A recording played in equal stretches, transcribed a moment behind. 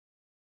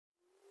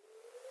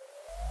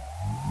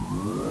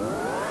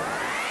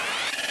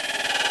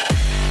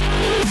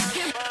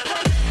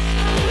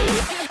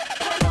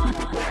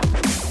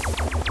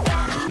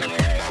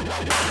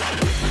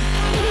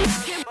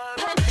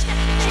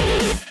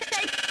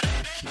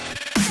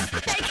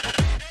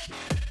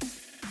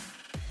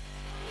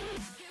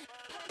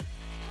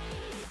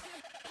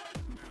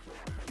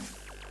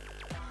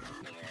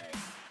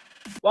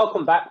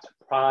Welcome back to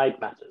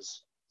Pride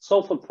Matters,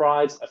 Salford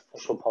Pride's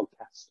official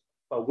podcast,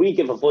 where we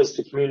give a voice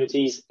to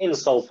communities in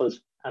Salford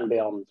and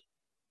beyond.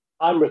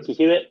 I'm Ricky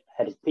Hewitt,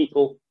 Head of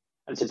People,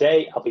 and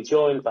today I'll be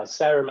joined by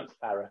Sarah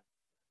McFarrah,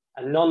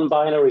 a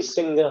non-binary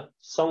singer,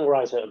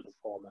 songwriter and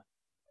performer.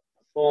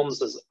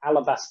 Performs as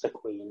Alabaster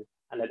Queen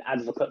and an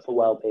advocate for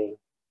well-being.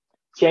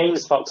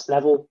 James Fox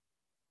Neville,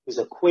 who's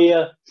a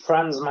queer,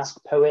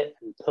 trans-masked poet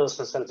and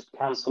person-centred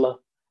counsellor,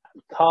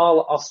 and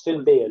Carl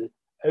Austin Behan,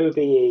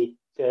 OBE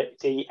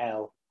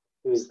DL,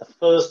 who is the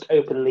first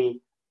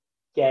openly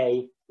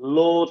gay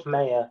Lord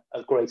Mayor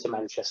of Greater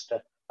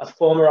Manchester, a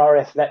former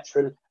RAF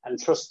veteran and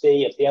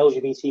trustee of the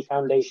LGBT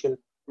Foundation,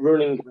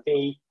 Running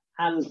Me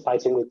and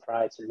Fighting with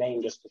Pride, to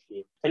name just a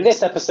few. In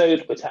this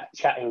episode, we're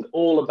chatting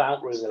all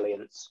about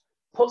resilience.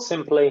 Put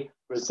simply,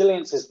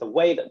 resilience is the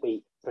way that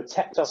we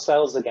protect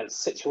ourselves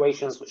against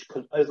situations which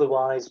could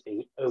otherwise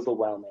be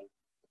overwhelming.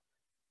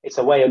 It's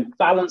a way of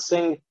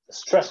balancing the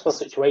stressful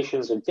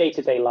situations of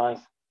day-to-day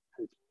life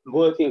and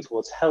working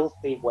towards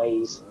healthy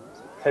ways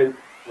to cope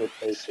with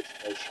those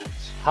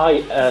situations.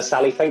 Hi,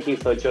 Sally. Thank you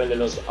for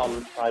joining us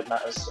on Pride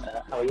Matters.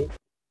 How are you?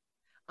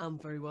 I'm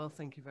very well,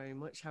 thank you very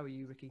much. How are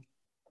you, Ricky?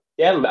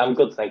 Yeah, I'm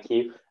good, thank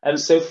you.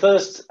 So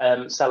first,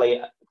 Sally,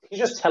 can you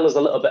just tell us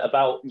a little bit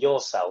about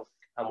yourself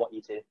and what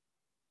you do?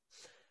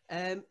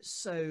 I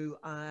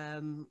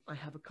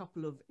have a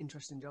couple of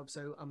interesting jobs.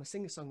 So I'm a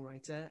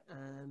singer-songwriter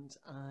and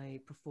I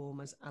perform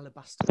as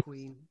Alabaster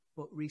Queen.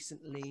 But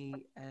recently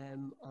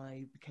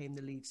I became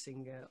the lead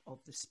singer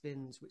of The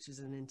Spins, which is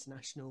an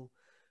international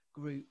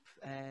group.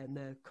 And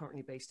they're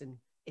currently based in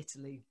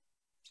Italy.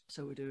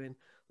 So we're doing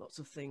lots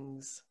of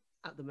things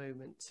at the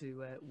moment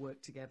to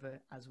work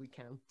together as we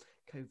can,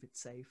 COVID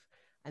safe.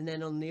 And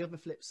then on the other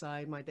flip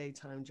side, my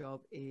daytime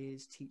job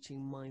is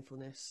teaching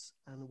mindfulness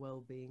and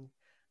well-being,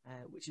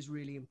 which is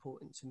really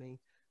important to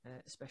me,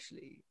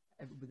 especially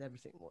with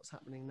everything what's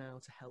happening now,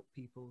 to help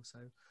people. So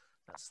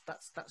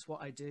that's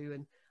what I do,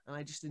 and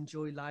I just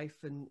enjoy life,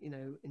 and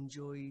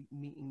enjoy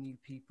meeting new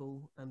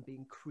people and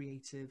being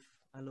creative.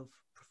 I love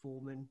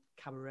performing,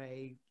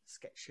 cabaret,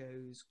 sketch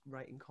shows,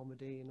 writing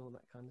comedy, and all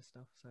that kind of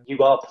stuff. So you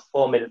are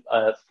performing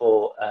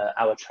for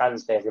our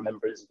Trans Day of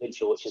Remembrance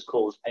vigil, which is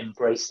called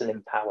Embrace and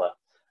Empower.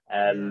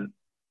 Can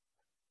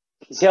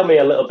you tell me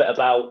a little bit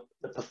about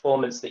the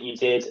performance that you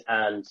did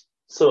and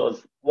sort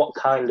of what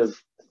kind of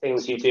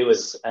things you do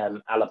as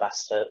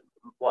Alabaster?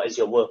 What is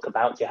your work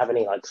about? Do you have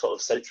any sort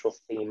of central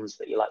themes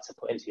that you like to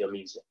put into your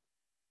music?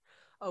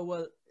 Oh,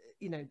 well,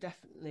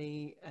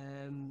 definitely.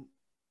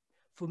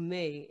 For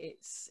me,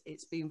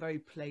 it's been very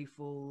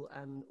playful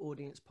and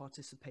audience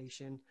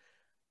participation,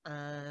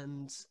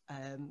 and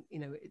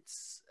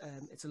it's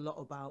a lot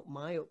about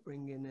my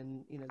upbringing,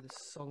 and the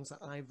songs that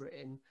I've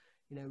written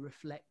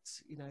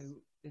reflect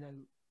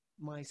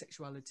my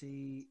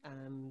sexuality,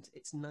 and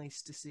it's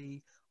nice to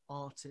see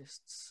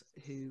artists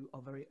who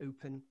are very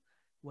open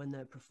when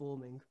they're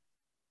performing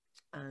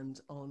and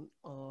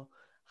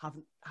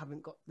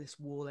haven't got this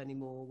wall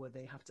anymore where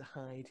they have to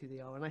hide who they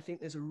are. And I think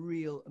there's a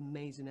real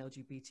amazing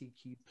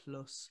LGBTQ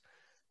plus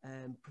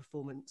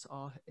performance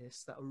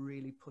artists that are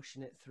really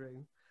pushing it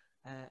through.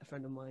 A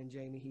friend of mine,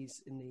 Jamie,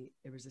 he's in the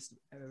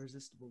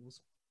Irresistibles,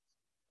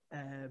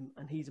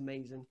 and he's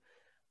amazing.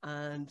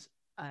 And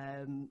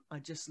I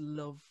just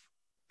love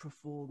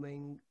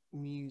performing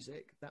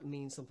music that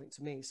means something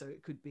to me. So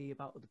it could be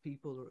about other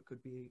people, or it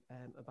could be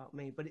about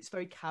me, but it's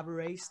very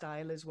cabaret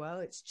style as well.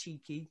 It's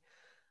cheeky.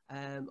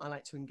 I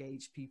like to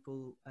engage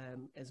people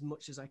as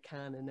much as I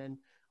can, and then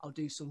I'll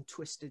do some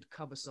twisted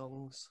cover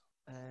songs,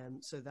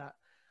 and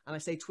I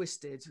say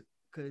twisted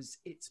because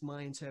it's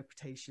my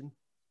interpretation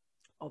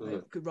of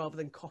it. Rather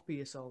than copy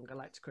a song, I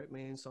like to create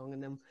my own song,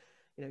 and then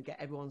get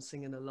everyone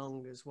singing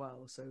along as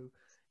well. So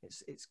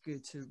it's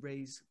good to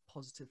raise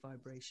positive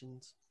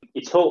vibrations.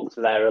 You talked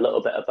there a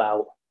little bit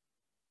about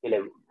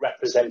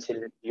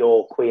representing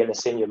your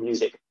queerness in your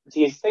music. Do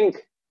you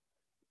think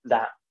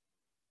that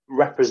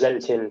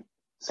representing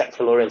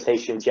sexual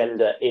orientation,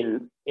 gender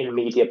in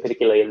media,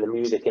 particularly in the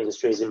music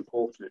industry, is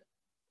important?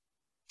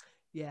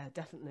 Yeah,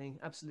 definitely,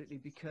 absolutely,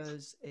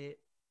 because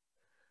it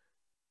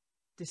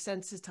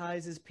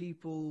desensitizes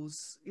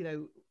people's,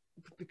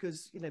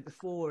 because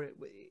before it,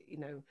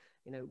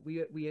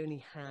 we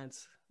only had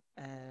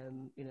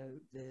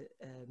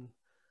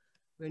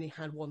we only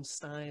had one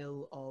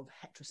style of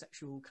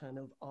heterosexual kind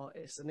of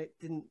artists, and it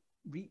didn't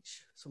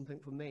reach something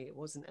for me. It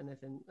wasn't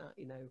anything that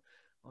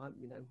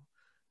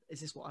is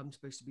this what I'm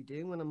supposed to be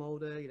doing when I'm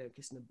older?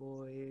 Kissing a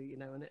boy,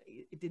 and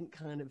it didn't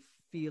kind of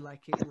feel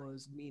like it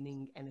was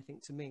meaning anything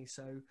to me.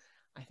 So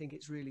I think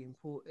it's really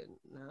important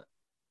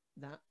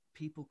that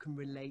people can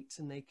relate,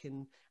 and they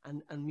can,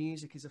 and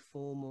music is a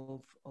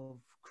form of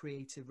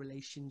creative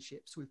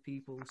relationships with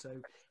people.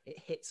 So it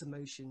hits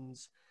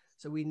emotions.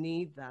 So we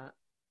need that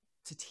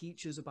to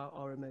teach us about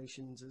our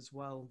emotions as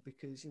well,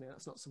 because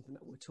that's not something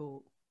that we're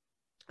taught.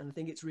 And I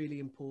think it's really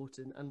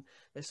important. And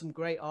there's some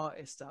great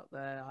artists out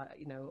there.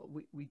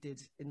 We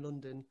did in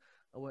London.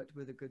 I worked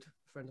with a good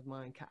friend of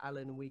mine, Kat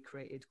Allen, and we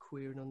created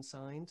Queer and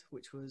Unsigned,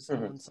 which was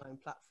an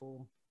unsigned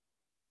platform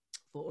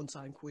for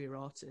unsigned queer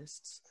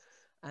artists.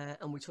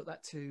 And we took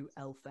that to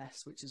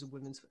LFest, which is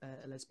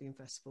a lesbian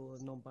festival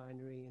of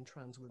non-binary and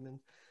trans women.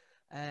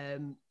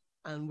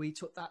 And we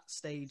took that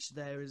stage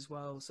there as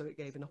well. So it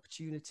gave an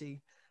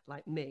opportunity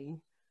like me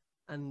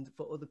and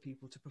for other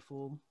people to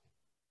perform.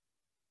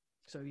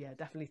 So yeah,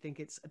 definitely think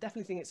it's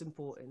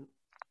important,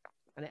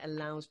 and it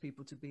allows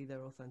people to be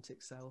their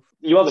authentic self.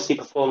 You obviously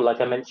perform, like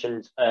I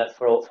mentioned,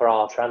 for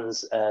our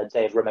Trans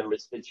Day of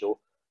Remembrance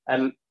Vigil.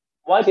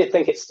 Why do you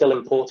think it's still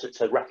important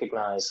to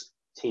recognise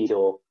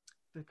TDAW?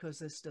 Because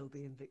they're still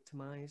being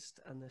victimised,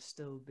 and they're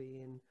still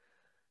being,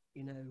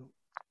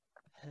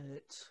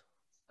 hurt,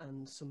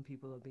 and some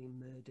people are being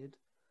murdered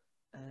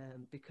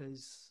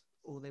because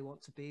all they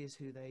want to be is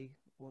who they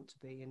want to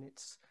be, and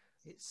it's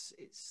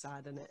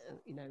sad, and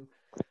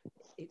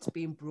it's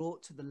being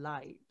brought to the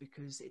light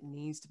because it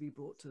needs to be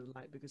brought to the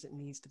light, because it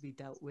needs to be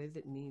dealt with.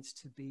 It needs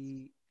to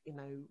be,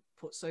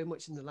 put so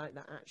much in the light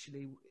that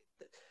actually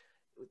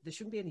there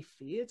shouldn't be any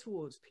fear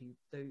towards people,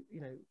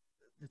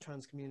 the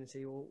trans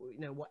community, or,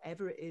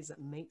 whatever it is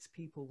that makes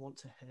people want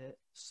to hurt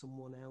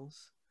someone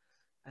else.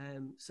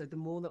 So the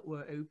more that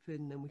we're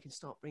open, then we can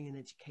start bringing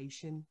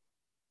education.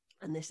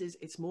 And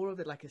it's more of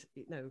it like,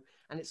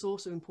 and it's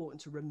also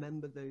important to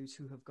remember those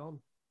who have gone.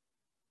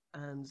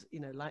 And, we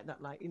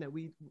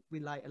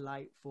light a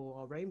light for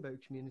our rainbow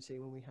community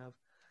when we have,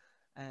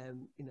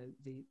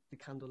 the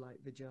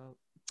candlelight vigil,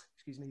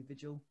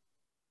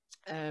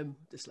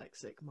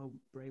 dyslexic, my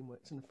brain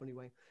works in a funny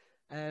way.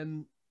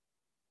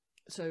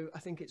 So I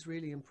think it's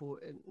really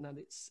important that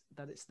it's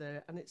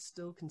there, and it's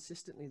still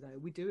consistently there.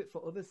 We do it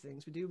for other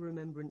things. We do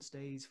remembrance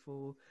days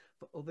for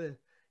other,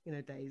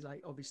 days,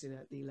 like obviously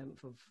the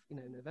 11th of,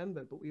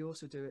 November, but we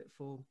also do it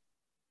for,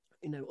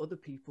 other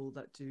people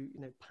that do,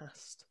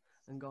 past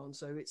and gone.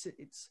 So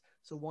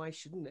so why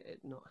shouldn't it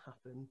not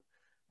happen?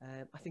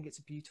 I think it's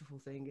a beautiful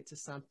thing. It's a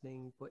sad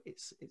thing, but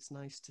it's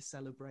nice to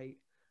celebrate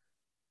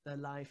their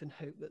life and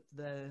hope that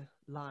their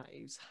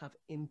lives have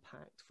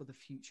impact for the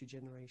future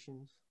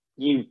generations.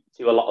 You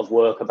do a lot of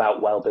work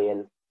about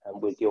wellbeing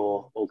with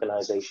your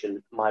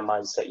organisation, My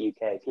Mindset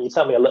UK. Can you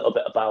tell me a little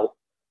bit about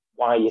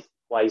why you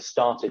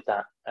started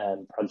that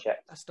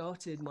project? I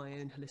started my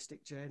own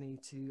holistic journey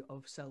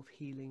of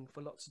self-healing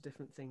for lots of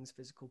different things,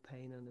 physical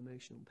pain and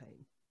emotional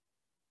pain.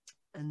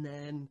 And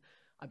then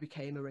I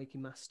became a Reiki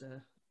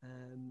master,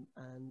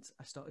 and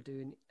I started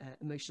doing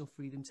emotional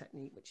freedom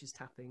technique, which is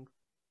tapping.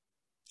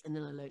 And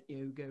then I learned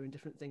yoga and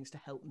different things to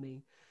help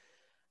me.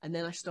 And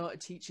then I started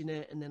teaching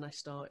it, and then I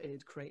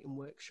started creating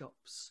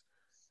workshops,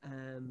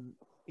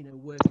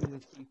 working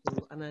with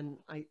people. And then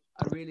I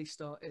really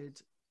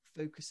started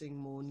focusing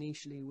more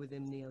nichely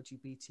within the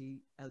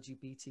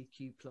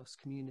LGBTQ plus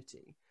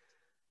community,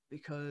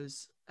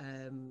 because,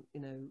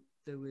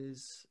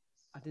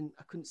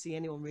 I couldn't see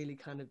anyone really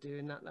kind of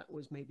doing that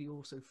was maybe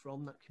also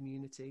from that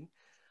community.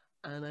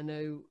 And I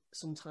know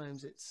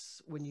sometimes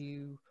it's when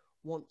you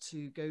want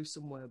to go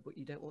somewhere, but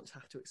you don't want to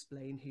have to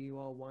explain who you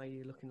are, why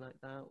you're looking like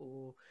that,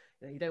 or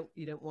you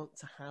don't want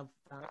to have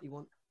that. You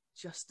want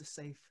just a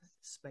safe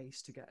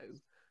space to go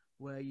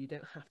where you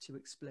don't have to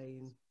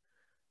explain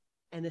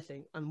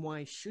anything. And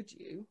why should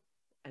you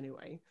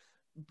anyway?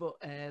 But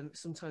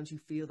sometimes you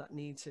feel that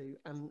need to,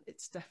 and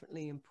it's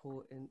definitely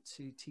important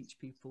to teach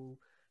people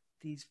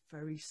these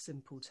very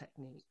simple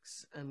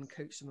techniques and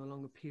coach them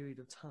along a period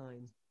of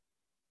time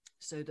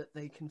so that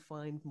they can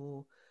find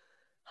more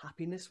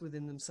happiness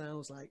within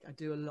themselves. Like, I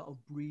do a lot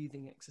of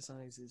breathing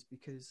exercises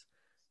because,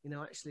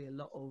 actually a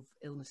lot of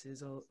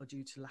illnesses are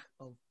due to lack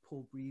of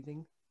poor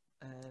breathing.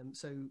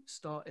 So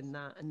starting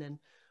that, and then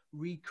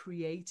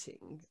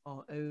recreating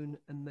our own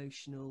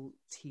emotional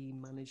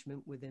team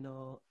management within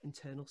our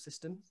internal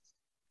system.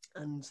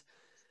 And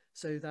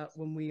so that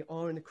when we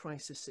are in a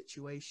crisis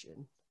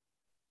situation,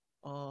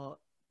 our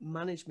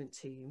management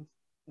team,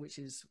 which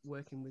is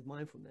working with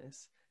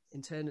mindfulness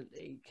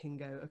internally, can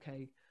go,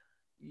 okay,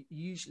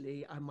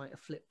 usually I might have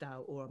flipped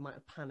out, or I might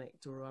have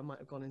panicked, or I might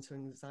have gone into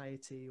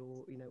anxiety,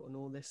 or, and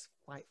all this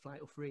fight,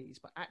 flight, or freeze.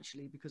 But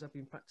actually, because I've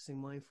been practicing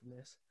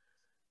mindfulness,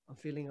 I'm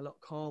feeling a lot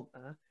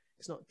calmer.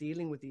 It's not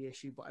dealing with the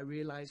issue, but I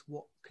realize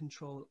what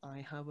control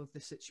I have of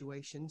the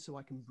situation, so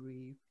I can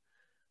breathe.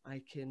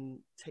 I can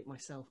take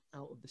myself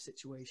out of the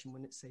situation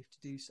when it's safe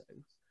to do so,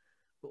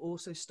 but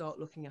also start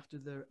looking after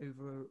their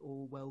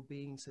overall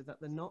well-being so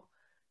that they're not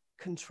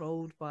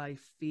controlled by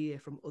fear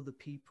from other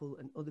people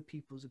and other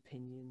people's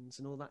opinions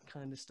and all that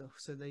kind of stuff,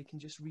 so they can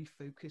just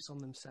refocus on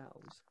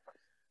themselves,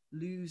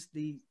 lose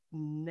the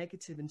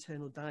negative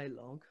internal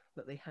dialogue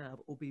that they have,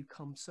 or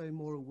become so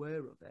more aware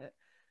of it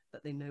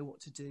that they know what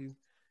to do.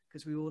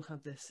 Because we all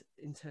have this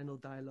internal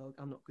dialogue,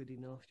 I'm not good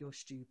enough, you're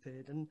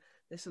stupid. And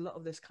a lot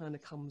of this kind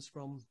of comes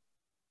from,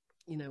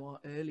 our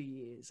early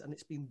years, and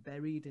it's been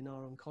buried in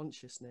our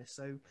unconsciousness.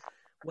 So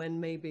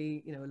when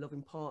maybe, a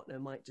loving partner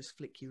might just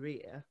flick your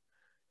ear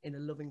in a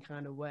loving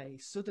kind of way,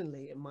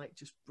 suddenly it might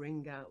just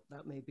bring out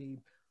that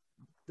maybe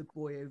the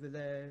boy over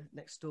there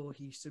next door,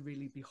 he used to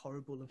really be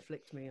horrible and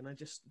flicked me, and I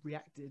just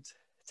reacted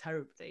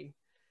terribly.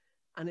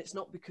 And it's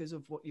not because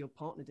of what your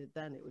partner did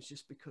then, it was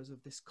just because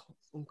of this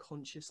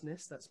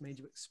unconsciousness that's made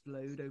you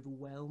explode,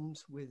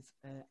 overwhelmed with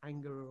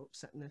anger or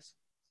upsetness.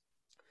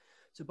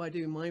 So by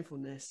doing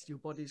mindfulness, your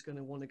body's going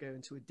to want to go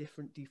into a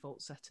different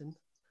default setting.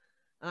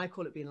 And I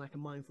call it being like a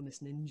mindfulness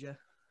ninja.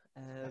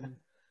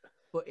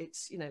 But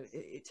it's, you know,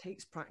 it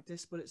takes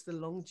practice, but it's the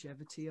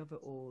longevity of it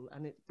all.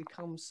 And it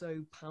becomes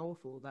so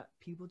powerful that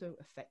people don't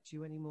affect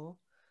you anymore.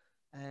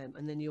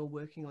 And then you're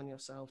working on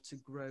yourself to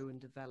grow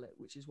and develop,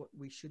 which is what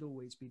we should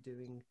always be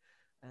doing.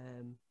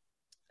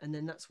 And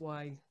then that's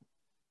why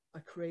I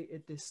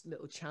created this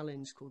little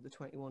challenge called the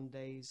 21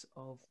 Days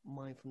of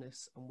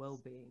Mindfulness and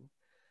Wellbeing.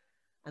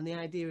 And the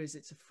idea is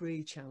it's a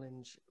free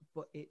challenge,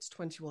 but it's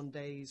 21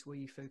 days where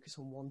you focus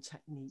on one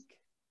technique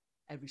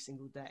every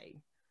single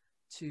day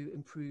to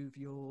improve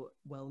your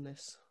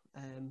wellness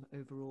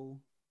overall,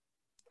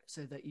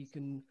 so that you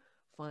can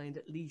find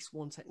at least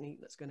one technique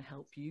that's going to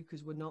help you,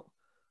 because we're not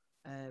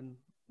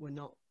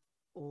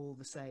all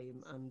the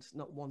same, and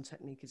not one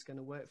technique is going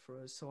to work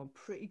for us. So I'm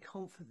pretty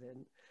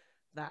confident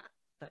that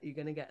you're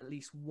going to get at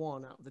least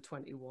one out of the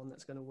 21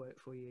 that's going to work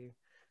for you.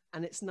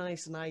 And it's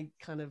nice, and I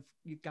kind of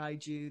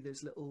guide you.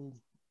 There's little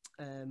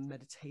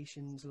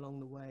meditations along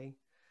the way,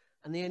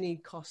 and the only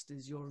cost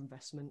is your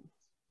investment.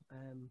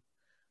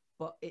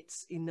 But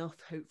it's enough,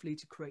 hopefully,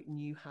 to create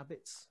new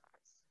habits.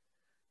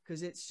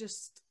 Because it's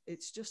just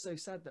so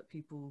sad that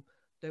people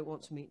don't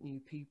want to meet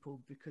new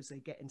people because they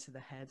get into the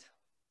head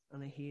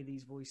and they hear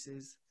these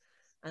voices.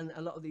 And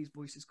a lot of these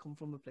voices come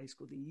from a place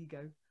called the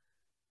ego.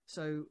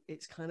 So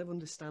it's kind of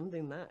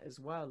understanding that as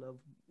well, of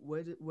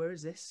where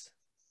is this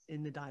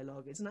in the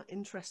dialogue? Isn't that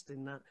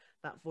interesting that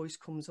that voice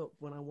comes up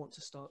when I want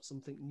to start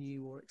something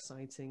new or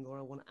exciting, or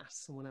I want to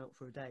ask someone out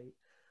for a date?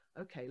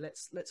 Okay,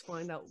 let's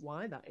find out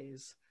why that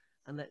is,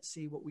 and let's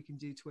see what we can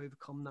do to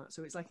overcome that.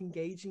 So it's like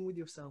engaging with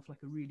yourself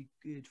like a really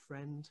good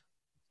friend.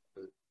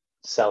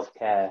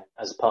 Self-care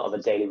as part of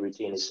a daily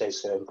routine is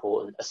so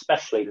important,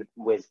 especially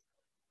with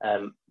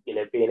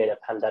being in a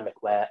pandemic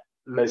where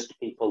most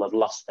people have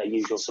lost their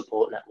usual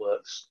support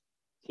networks.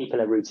 Keeping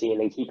a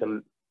routine and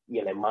keeping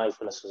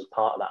mindfulness as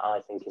part of that,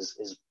 I think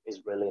is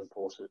really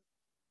important.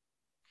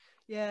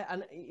 Yeah,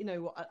 and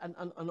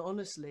and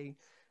honestly,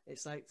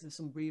 it's like there's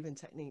some breathing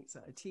techniques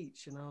that I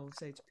teach, and I'll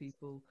say to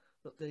people,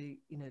 look, the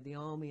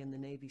Army and the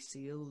Navy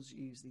SEALs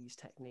use these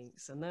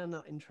techniques, and they're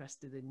not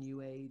interested in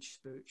new age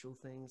spiritual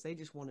things. They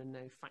just want to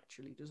know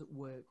factually, does it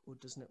work or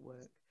doesn't it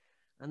work?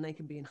 And they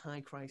can be in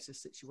high crisis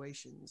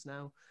situations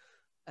now,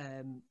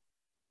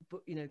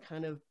 but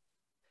kind of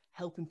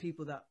helping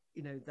people that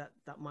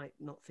that might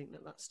not think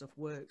that stuff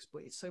works,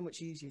 but it's so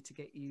much easier to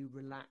get you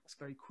relaxed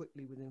very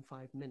quickly within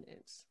 5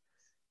 minutes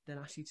than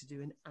actually to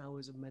do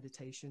hours of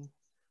meditation,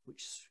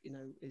 which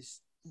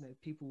is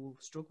people will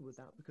struggle with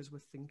that because we're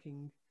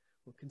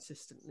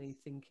consistently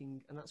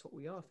thinking, and that's what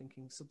we are,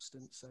 thinking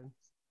substance. So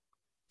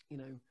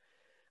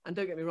and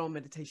don't get me wrong,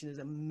 meditation is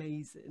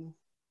amazing,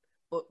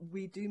 but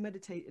we do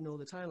meditating all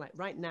the time. Like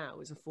right now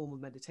is a form of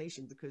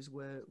meditation because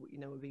we're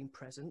being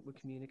present, we're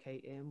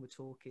communicating, we're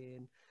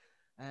talking,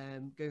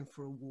 going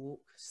for a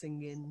walk,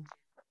 singing,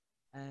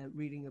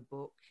 reading a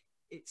book.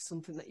 It's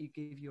something that you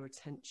give your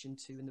attention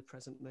to in the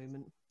present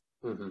moment.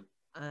 Mm-hmm.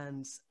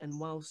 And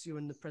whilst you're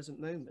in the present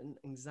moment,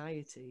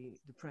 anxiety,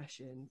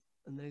 depression,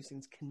 and those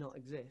things cannot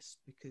exist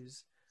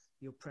because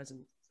you're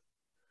present.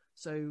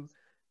 So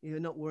you're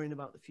not worrying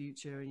about the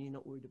future and you're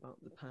not worried about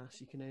the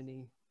past. You can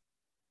only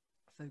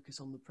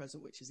focus on the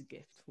present, which is a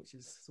gift, which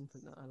is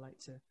something that I like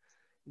to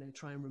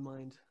try and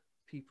remind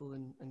people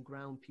and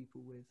ground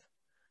people with,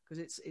 because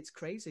it's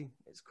crazy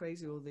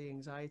all the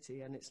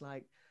anxiety, and it's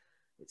like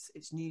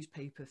it's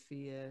newspaper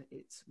fear,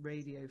 it's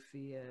radio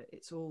fear,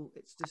 it's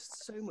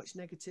just so much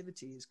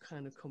negativity is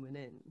kind of coming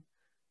in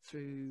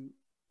through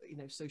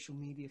social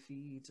media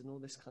feeds and all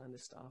this kind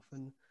of stuff.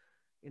 And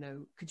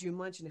could you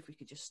imagine if we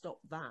could just stop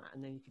that,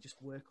 and then you could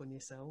just work on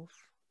yourself?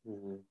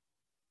 Mm-hmm.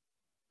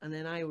 And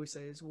then I always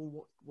say is,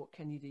 well, what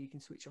can you do? You can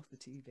switch off the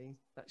TV.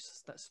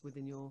 That's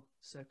within your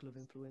circle of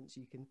influence.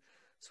 You can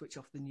switch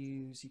off the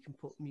news. You can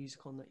put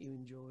music on that you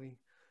enjoy.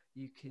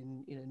 You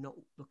can not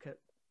look at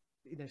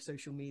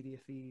social media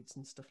feeds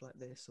and stuff like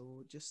this,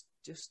 or just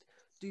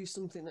do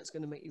something that's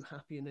going to make you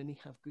happy, and only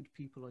have good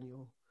people on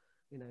your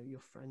your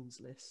friends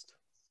list.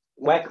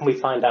 Where can we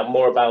find out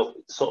more about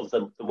sort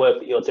of the work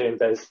that you're doing,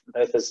 both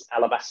as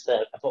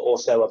Alabaster, but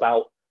also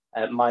about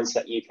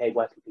Mindset UK?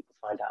 Where can people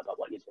find out about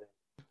what you're doing?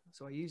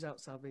 So I use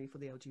Outsavi for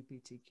the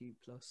LGBTQ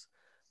plus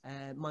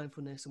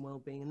mindfulness and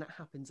wellbeing, and that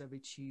happens every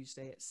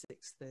Tuesday at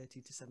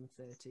 6:30 to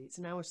 7:30. It's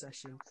an hour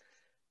session,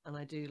 and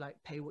I do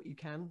like pay what you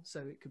can, so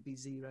it could be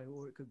zero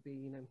or it could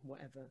be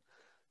whatever,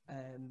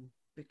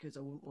 because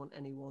I wouldn't want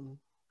anyone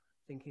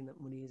thinking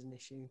that money is an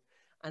issue.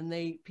 And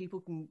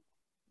people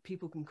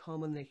can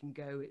come and they can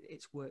go.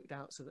 It's worked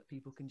out so that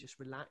people can just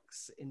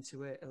relax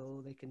into it,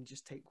 or they can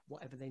just take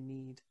whatever they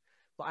need.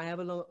 But I have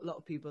a lot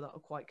of people that are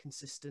quite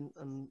consistent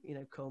and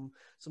come.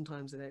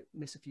 Sometimes they don't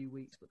miss a few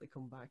weeks, but they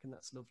come back, and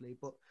that's lovely.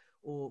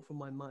 Or from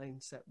my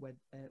Mindset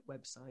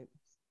website.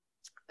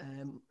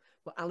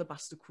 But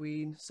Alabaster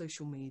Queen,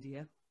 social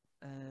media,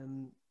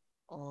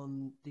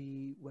 on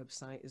the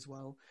website as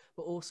well,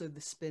 but also the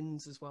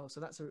spins as well.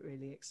 So that's a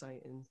really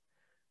exciting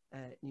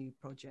new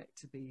project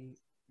to be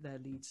their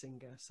lead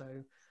singer.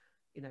 So,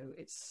 you know,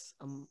 it's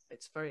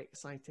very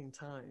exciting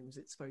times.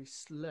 It's very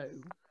slow,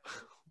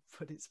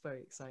 but it's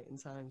very exciting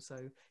times.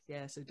 So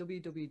yeah, so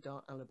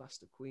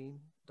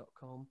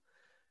www.alabasterqueen.com,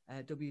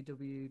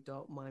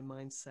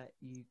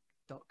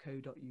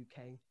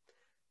 www.mymindsetu.co.uk,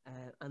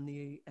 and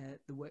the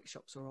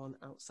workshops are on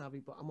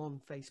Outsavi, but I'm on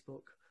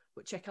Facebook.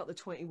 But check out the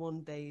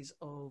 21 days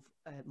of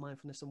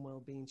mindfulness and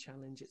wellbeing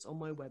challenge. It's on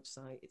my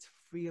website. It's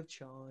free of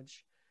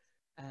charge.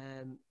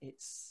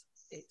 It's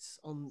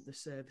on the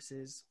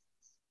services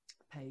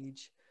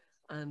page,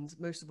 and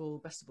most of all,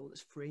 best of all,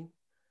 it's free.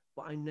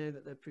 But I know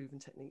that they're proven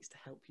techniques to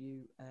help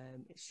you.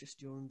 It's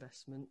just your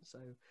investment. So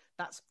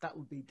that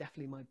would be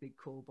definitely my big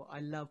call. But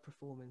I love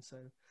performing,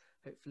 so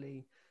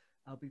hopefully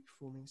I'll be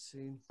performing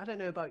soon. I don't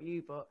know about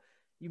you, but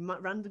you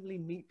might randomly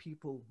meet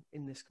people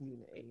in this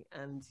community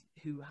and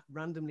who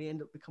randomly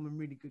end up becoming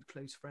really good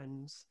close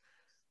friends,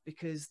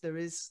 because there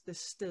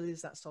still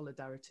is that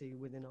solidarity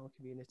within our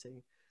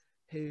community,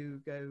 who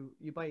go,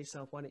 you're by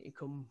yourself, why don't you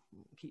come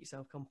keep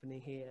yourself company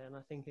here? And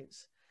I think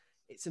it's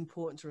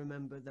important to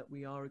remember that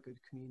we are a good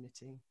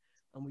community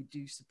and we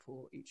do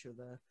support each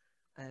other.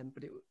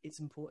 But it's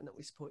important that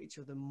we support each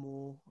other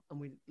more, and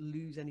we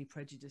lose any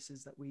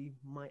prejudices that we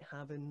might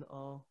have in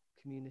our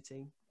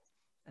community.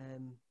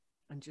 And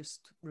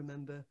just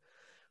remember,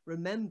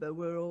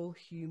 we're all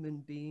human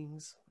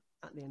beings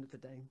at the end of the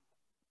day.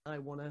 I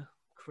want to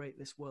create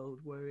this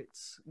world where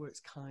it's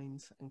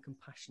kind and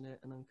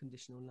compassionate and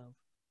unconditional love.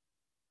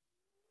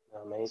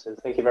 Amazing.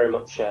 Thank you very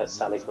much,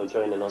 Sally, for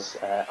joining us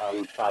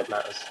on Pride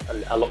Matters,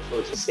 and I look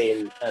forward to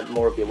seeing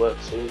more of your work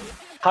soon.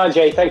 Hi,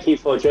 Jay. Thank you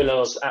for joining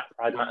us at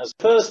Pride Matters.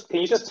 First,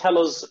 can you just tell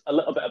us a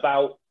little bit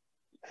about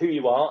who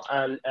you are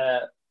and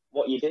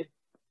what you do?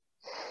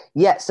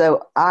 Yeah,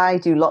 so I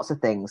do lots of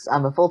things.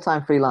 I'm a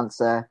full-time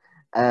freelancer,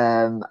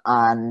 and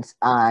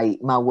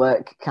my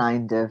work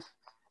kind of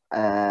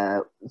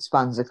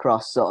spans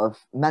across sort of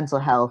mental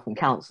health and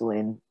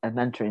counselling and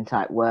mentoring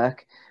type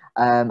work,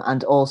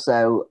 and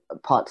also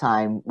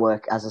part-time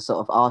work as a sort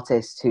of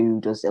artist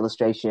who does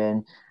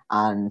illustration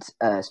and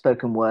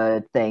spoken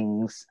word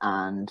things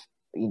and,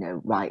 you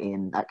know,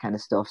 writing, that kind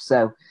of stuff.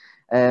 So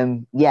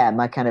yeah,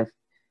 my kind of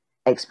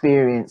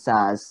experience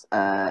as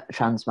a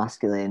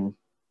transmasculine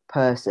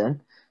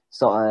person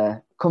sort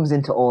of comes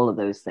into all of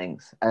those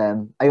things.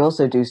 I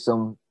also do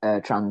some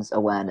trans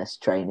awareness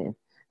training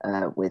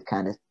with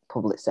kind of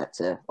public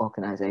sector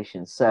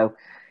organisations. So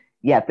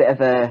yeah,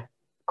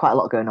 quite a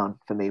lot going on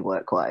for me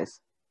work-wise.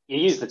 You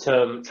use the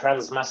term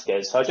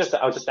transmasculine, so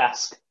I'll just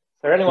ask,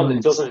 for anyone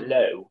that doesn't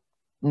know,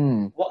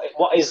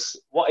 what is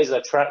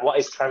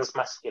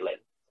transmasculine,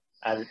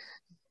 and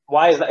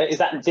why is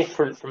that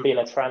different from being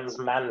a trans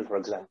man, for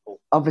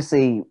example?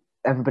 Obviously,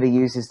 everybody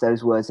uses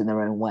those words in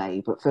their own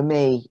way, but for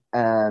me,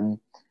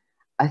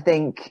 I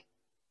think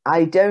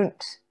I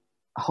don't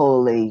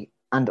wholly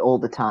and all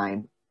the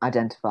time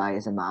identify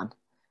as a man.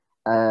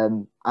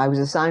 I was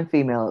assigned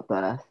female at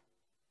birth,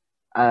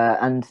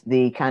 and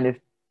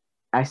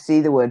I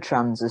see the word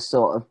trans as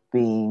sort of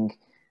being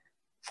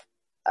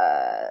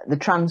the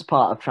trans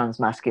part of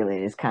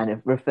transmasculine is kind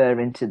of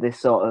referring to this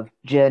sort of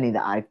journey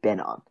that I've been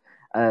on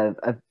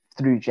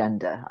through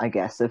gender, I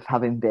guess, of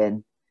having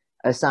been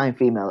assigned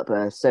female at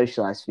birth,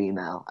 socialized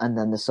female, and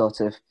then the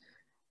sort of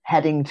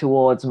heading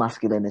towards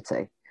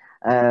masculinity.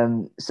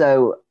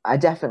 So I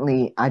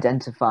definitely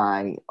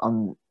identify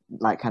on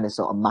like kind of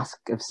sort of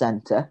mask of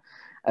center,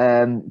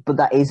 but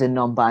that is a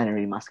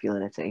non-binary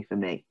masculinity for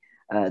me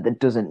that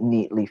doesn't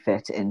neatly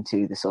fit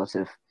into the sort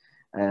of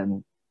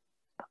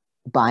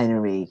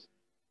binary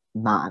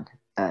man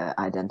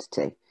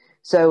identity.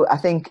 So I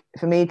think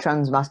for me,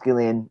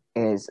 transmasculine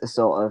is a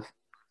sort of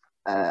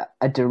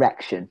a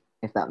direction,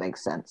 if that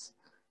makes sense,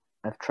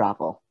 of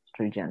travel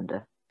through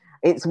gender.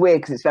 It's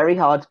weird because it's very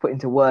hard to put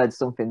into words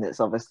something that's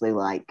obviously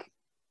like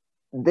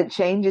that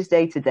changes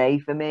day to day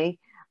for me,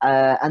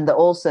 and that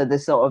also the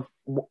sort of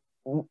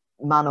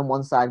man on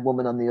one side,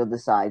 woman on the other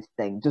side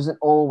thing doesn't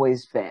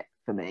always fit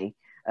for me.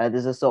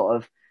 There's a sort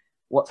of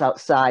what's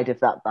outside of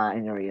that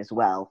binary as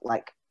well,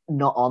 like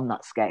not on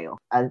that scale.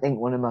 I think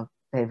one of my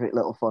favorite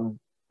little fun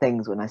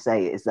things when I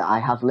say it is that I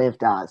have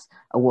lived as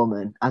a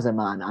woman, as a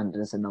man, and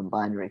as a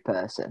non-binary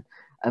person,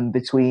 and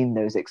between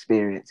those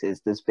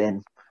experiences there's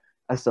been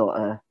a sort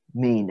of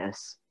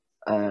meanness,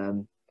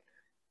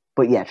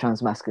 but yeah,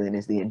 transmasculine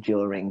is the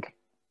enduring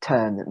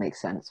term that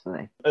makes sense for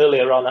me.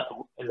 Earlier on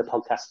in the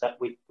podcast that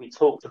we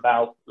talked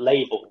about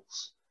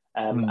labels,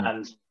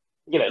 and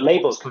you know,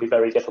 labels can be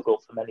very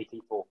difficult for many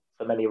people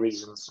for many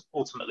reasons,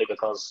 ultimately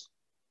because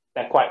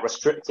they're quite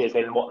restrictive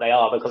in what they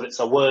are, because it's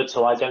a word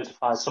to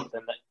identify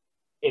something that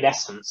in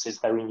essence is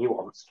very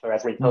nuanced for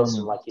every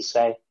person, like you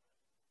say.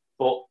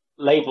 But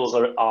labels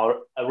are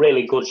a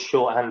really good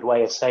shorthand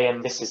way of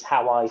saying this is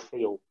how I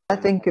feel. I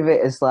think of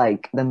it as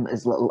like them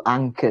as little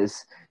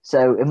anchors.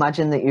 So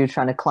imagine that you're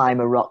trying to climb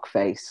a rock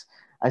face.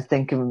 I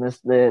think of them as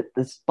the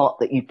spot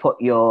that you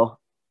put your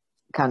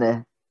kind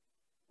of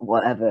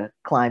whatever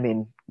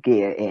climbing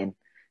gear in,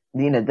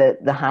 you know,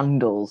 the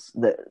handles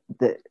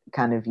that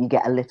kind of, you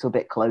get a little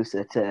bit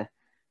closer to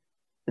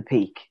the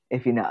peak,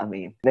 if you know what I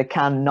mean. There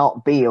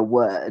cannot be a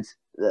word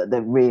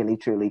that really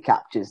truly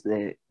captures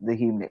the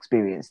human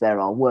experience. There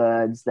are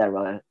words, there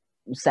are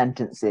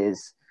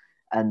sentences,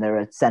 and there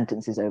are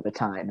sentences over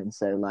time. And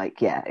so,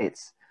 like, yeah,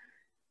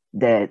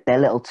 they're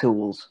little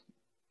tools.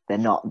 They're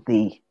not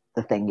the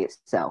thing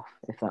itself,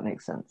 if that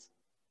makes sense.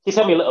 Can you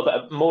tell me a little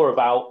bit more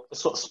about the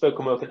sort of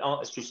spoken word and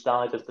artistry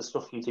side of the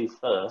stuff you do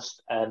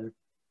first?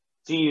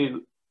 Do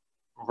you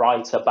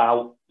write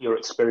about your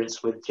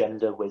experience with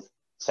gender, with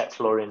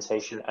sexual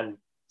orientation, and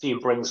do you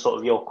bring sort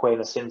of your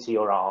queerness into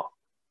your art?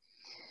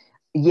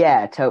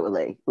 Yeah,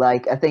 totally.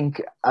 Like, I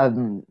think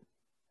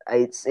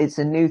it's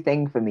a new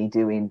thing for me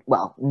doing,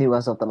 well, new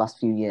as of the last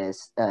few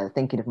years,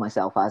 thinking of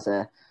myself as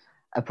a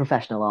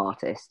professional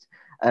artist.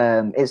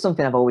 It's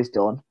something I've always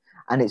done,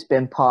 and it's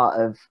been part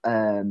of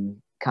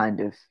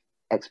kind of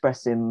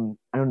expressing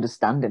and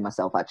understanding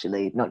myself,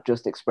 actually, not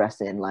just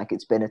expressing. Like,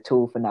 it's been a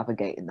tool for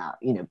navigating that,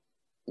 you know,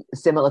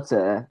 similar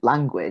to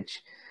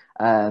language.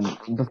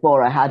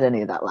 Before I had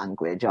any of that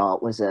language,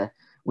 art was a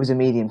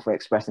medium for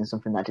expressing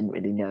something that I didn't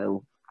really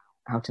know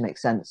how to make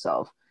sense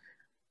of.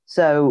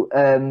 So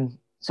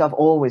I've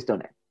always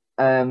done it.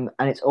 And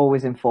it's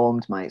always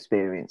informed my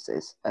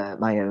experiences.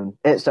 My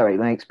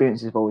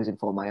experiences have always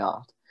informed my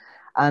art.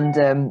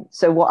 And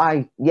so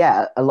a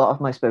lot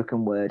of my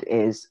spoken word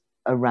is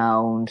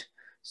around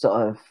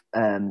sort of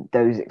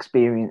those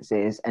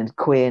experiences and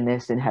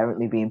queerness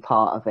inherently being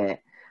part of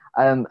it.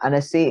 And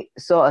I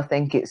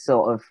think it's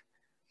sort of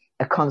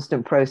a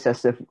constant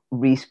process of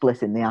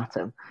resplitting the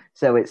atom.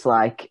 So it's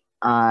like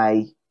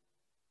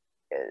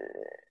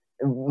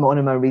one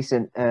of my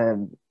recent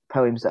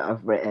poems that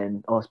I've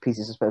written, or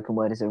pieces of spoken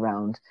word, is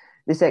around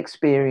this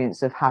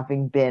experience of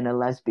having been a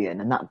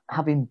lesbian, and that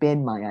having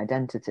been my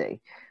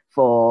identity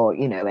for,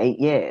 8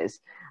 years,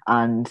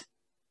 and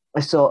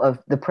a sort of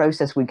the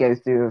process we go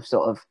through of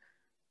sort of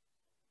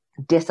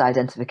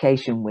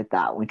disidentification with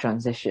that when we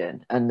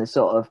transition, and the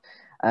sort of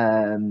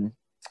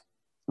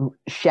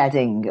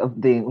shedding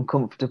of the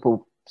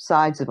uncomfortable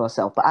sides of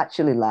ourselves. But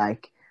actually,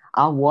 like,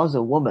 I was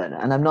a woman,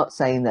 and I'm not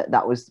saying that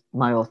that was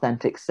my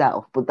authentic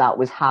self, but that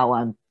was how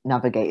I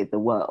navigated the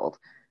world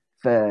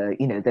for,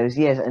 those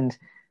years. And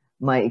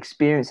my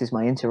experiences,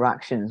 my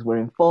interactions were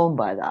informed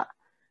by that.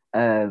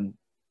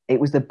 It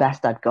was the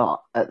best I'd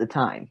got at the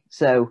time.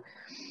 So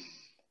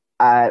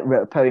I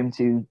wrote a poem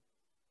to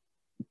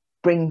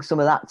bring some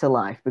of that to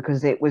life,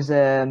 because it was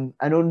an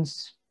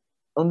unsayable,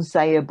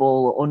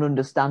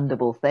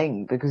 ununderstandable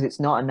thing, because it's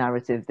not a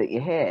narrative that you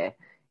hear.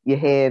 You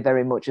hear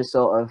very much a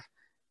sort of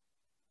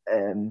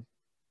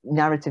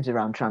narratives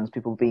around trans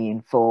people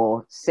being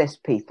for cis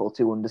people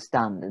to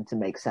understand and to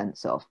make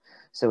sense of.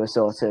 So a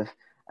sort of,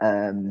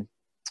 I'm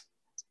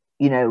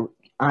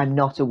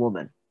not a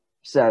woman,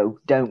 so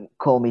don't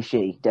call me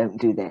she, don't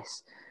do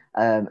this.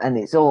 And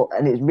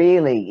it's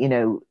really,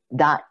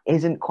 that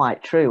isn't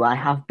quite true. I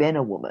have been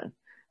a woman.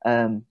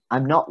 I'm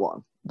not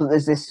one. But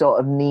there's this sort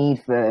of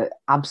need for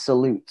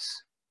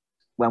absolutes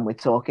when we're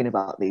talking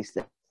about these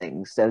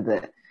things, so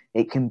that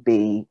it can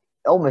be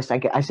almost,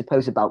 I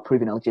suppose, about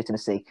proving our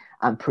legitimacy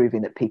and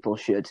proving that people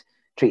should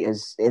treat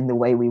us in the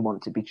way we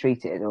want to be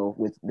treated, or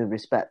with the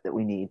respect that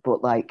we need.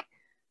 But like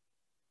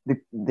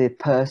the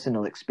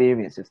personal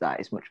experience of that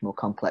is much more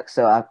complex.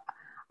 So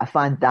I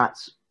find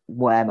that's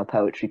where my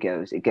poetry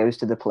goes. It goes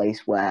to the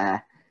place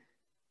where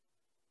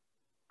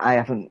I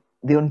haven't,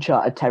 the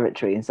uncharted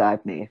territory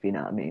inside me, if you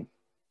know what I mean.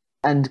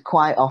 And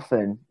quite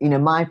often,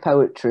 my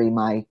poetry,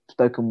 my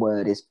spoken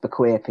word is for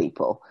queer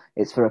people.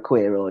 It's for a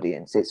queer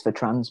audience. It's for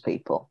trans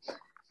people.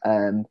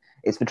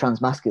 It's for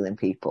transmasculine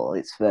people.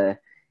 It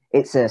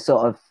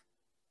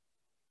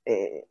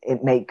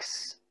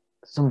makes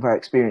some of our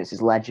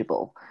experiences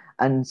legible.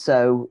 And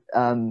so,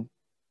 I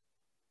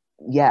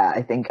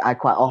think I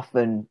quite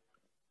often,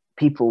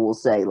 people will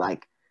say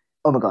like,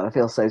 oh my God, I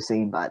feel so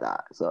seen by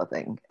that sort of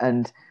thing.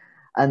 And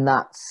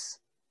that's,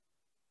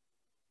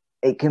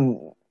 it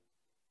can,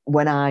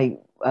 when I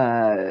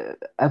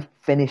have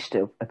finished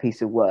a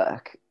piece of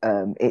work,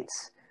 I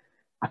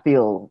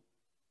feel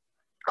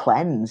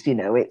cleansed,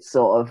 it's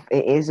sort of,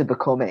 it is a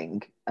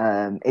becoming,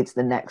 it's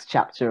the next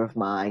chapter of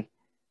my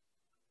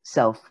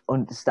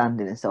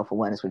self-understanding and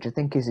self-awareness, which I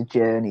think is a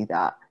journey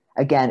that,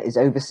 again, is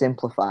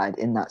oversimplified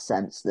in that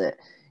sense that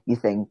you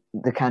think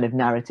the kind of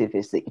narrative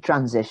is that you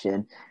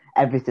transition,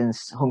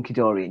 everything's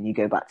hunky-dory and you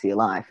go back to your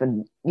life.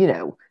 And,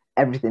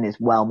 everything is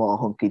well more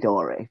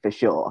hunky-dory for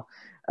sure.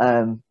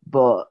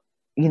 But,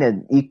 you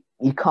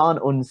can't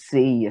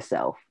unsee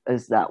yourself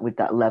as that, with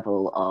that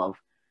level of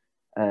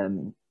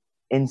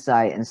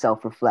insight and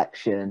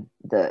self-reflection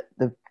that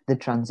the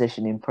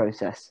transitioning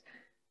process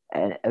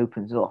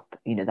opens up.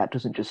 That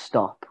doesn't just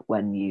stop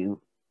when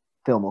you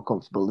feel more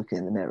comfortable looking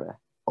in the mirror,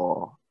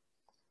 or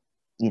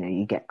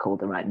you get called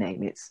the right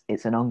name.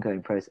 It's an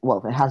ongoing process.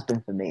 Well, it has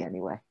been for me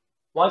anyway.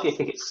 Why do you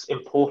think it's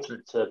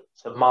important to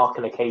mark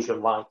an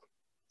occasion like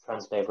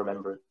Trans Day of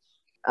Remembrance?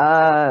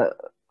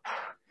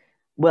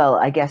 Well,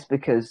 I guess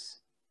because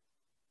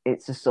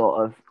it's a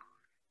sort of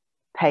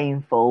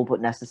painful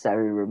but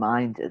necessary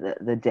reminder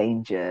that the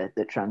danger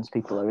that trans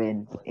people are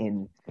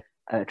in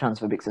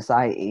transphobic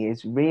society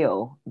is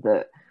real.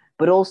 That,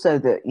 but also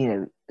that, you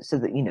know, so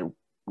that, you know,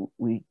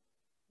 we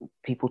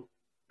people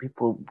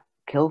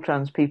kill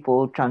trans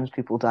people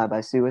die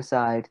by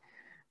suicide,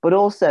 but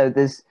also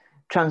there's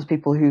trans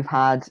people who've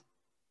had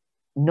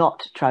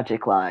not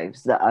tragic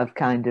lives that have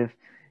kind of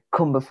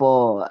come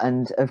before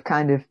and have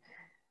kind of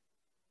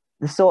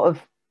the sort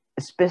of,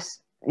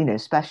 you know,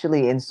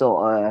 especially in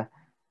sort of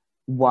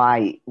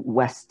white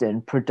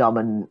Western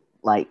predominant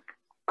like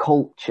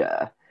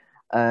culture,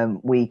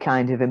 we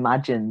kind of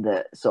imagine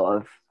that sort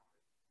of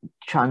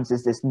trans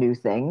is this new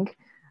thing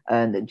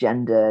and that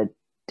gender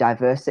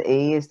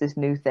diversity is this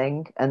new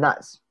thing, and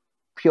that's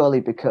purely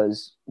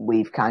because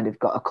we've kind of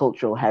got a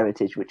cultural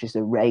heritage which has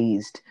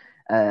erased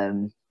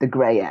the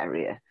grey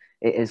area.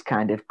 It has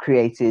kind of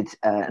created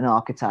an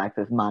archetype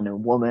of man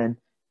and woman,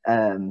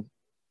 and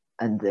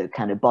the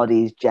kind of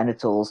bodies,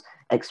 genitals,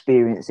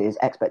 experiences,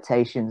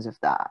 expectations of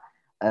that,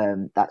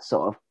 that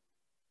sort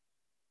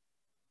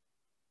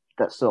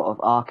of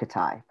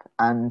archetype,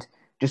 and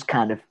just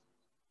kind of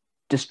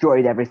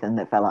destroyed everything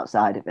that fell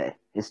outside of it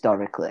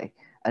historically,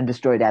 and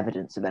destroyed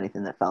evidence of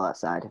anything that fell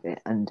outside of it,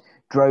 and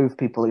drove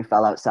people who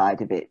fell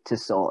outside of it to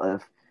sort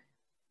of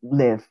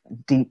live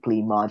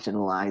deeply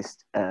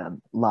marginalized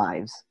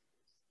lives.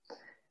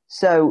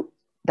 So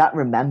that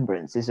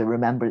remembrance is a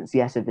remembrance,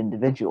 yes, of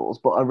individuals,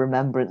 but a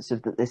remembrance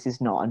of that this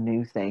is not a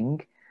new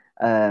thing,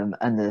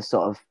 and the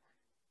sort of,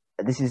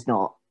 this is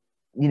not,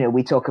 you know,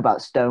 we talk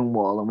about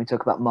Stonewall and we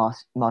talk about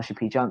Marsha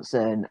P.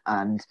 Johnson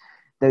and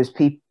those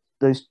people,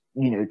 those,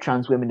 you know,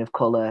 trans women of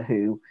color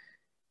who,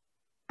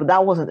 but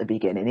that wasn't the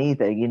beginning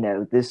either. You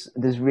know,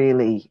 there's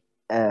really,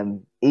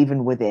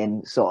 even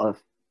within sort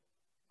of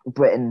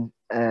Britain,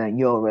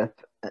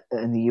 Europe,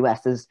 and the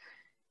US, there's,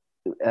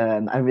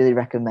 I really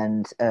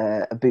recommend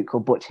a book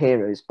called Butch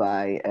Heroes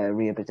by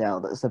Ria Bedell,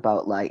 that's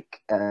about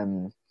like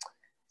kind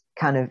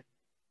of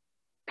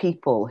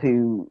people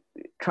who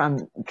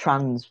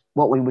trans,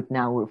 what we would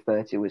now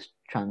refer to as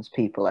trans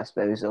people, I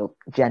suppose, or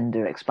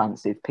gender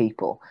expansive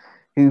people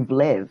who've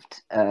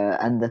lived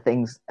and the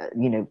things,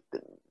 you know,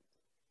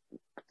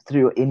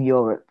 through in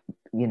Europe,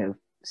 you know,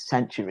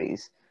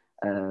 centuries,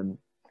 and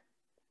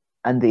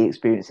the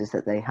experiences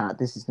that they had.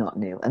 This is not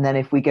new. And then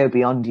if we go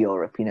beyond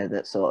Europe, you know,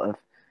 that sort of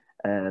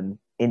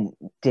in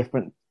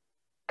different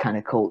kind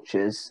of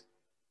cultures,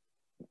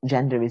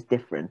 gender is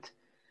different.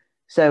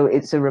 So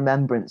it's a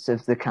remembrance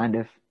of the kind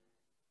of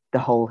the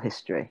whole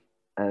history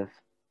of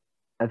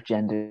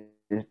gender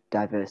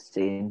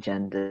diversity and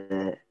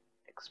gender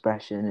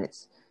expression.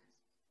 It's,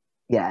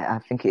 yeah, I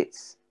think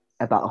it's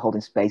about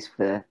holding space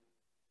for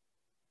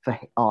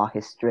our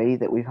history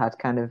that we've had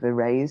kind of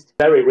erased.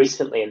 Very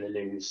recently in the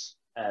news,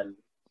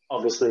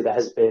 obviously there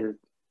has been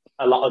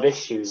a lot of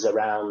issues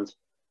around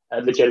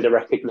the Gender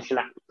Recognition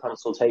Act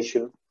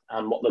consultation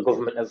and what the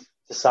government have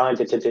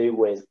decided to do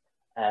with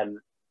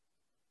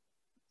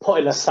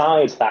putting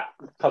aside that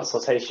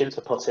consultation,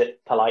 to put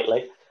it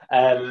politely,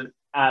 you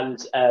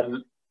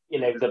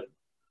know,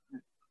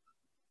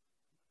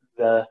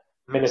 the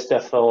Minister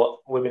for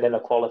Women and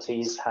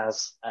Equalities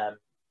has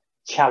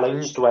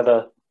challenged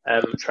whether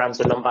trans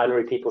and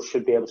non-binary people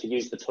should be able to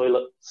use the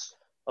toilets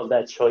of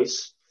their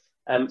choice.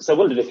 So I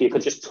wondered if you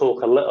could just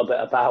talk a little bit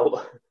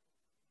about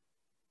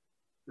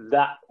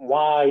that,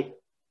 why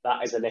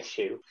that is an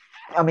issue.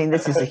 I mean,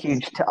 this is a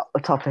huge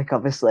topic,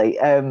 obviously.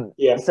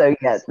 Yeah. So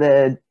yeah,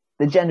 the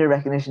Gender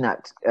Recognition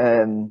Act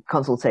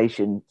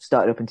consultation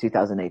started up in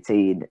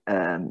 2018.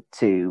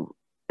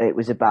 It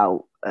was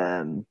about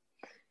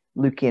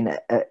looking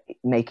at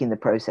making the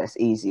process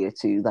easier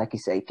to, like you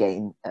say,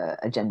 gain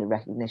a gender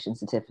recognition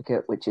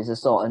certificate, which is a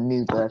sort of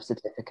new birth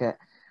certificate,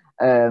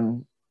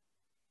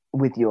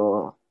 with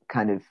your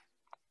kind of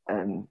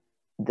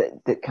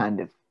that kind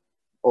of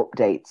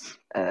updates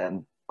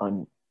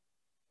on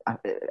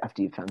after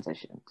you've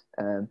transitioned,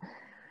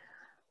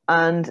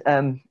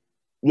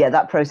 yeah,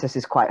 that process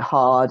is quite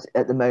hard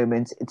at the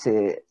moment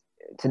to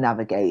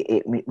navigate.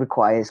 It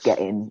requires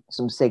getting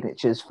some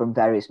signatures from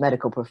various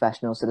medical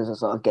professionals, so there's a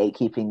sort of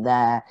gatekeeping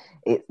there.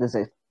 It's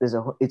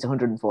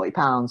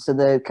 £140. So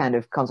the kind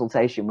of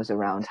consultation was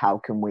around how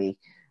can we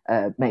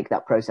make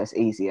that process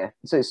easier.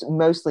 So it's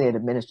mostly an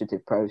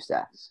administrative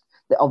process,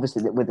 that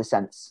obviously with a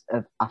sense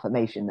of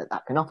affirmation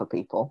that can offer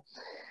people.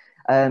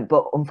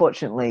 But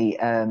unfortunately,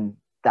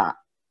 that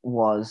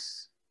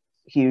was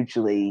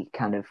hugely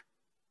kind of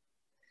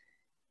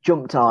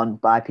jumped on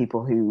by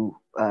people who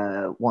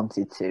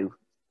wanted to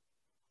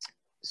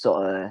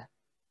sort of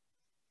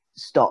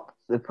stop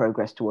the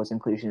progress towards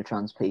inclusion of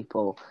trans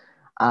people.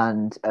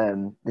 And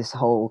this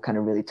whole kind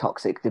of really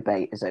toxic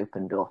debate has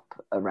opened up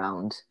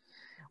around,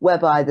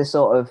 whereby the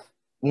sort of,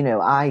 you know,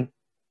 I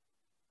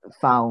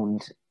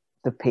found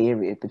the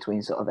period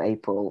between sort of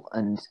April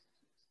and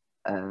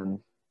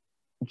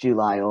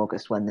July,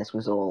 August, when this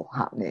was all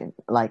happening,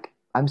 like,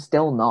 I'm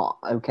still not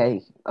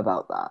okay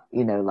about that,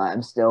 you know, like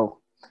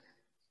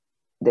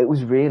it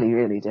was really,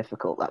 really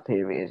difficult, that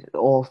period,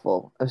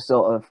 awful, of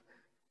sort of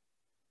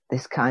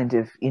this kind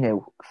of,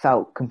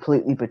 felt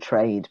completely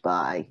betrayed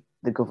by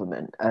the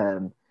government,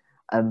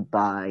 and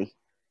by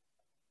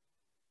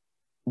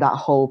that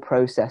whole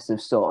process of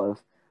sort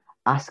of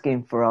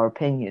asking for our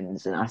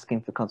opinions and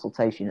asking for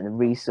consultation and the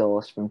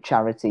resource from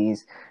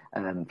charities,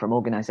 from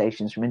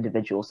organizations, from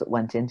individuals that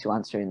went into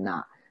answering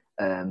that.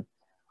 And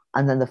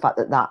then the fact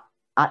that that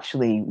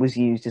actually was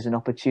used as an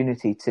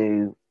opportunity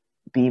to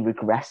be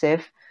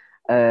regressive,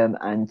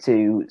 and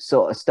to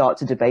sort of start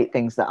to debate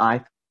things that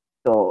I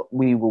thought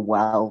we were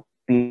well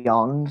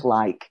beyond.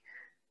 Like,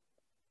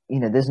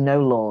 there's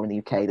no law in the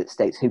UK that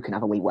states who can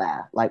have a wee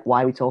where. Like,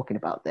 why are we talking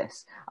about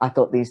this? I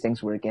thought these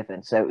things were a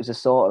given. So it was a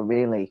sort of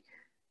really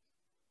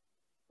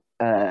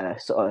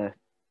sort of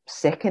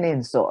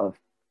sickening, sort of,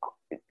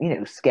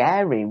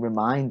 scary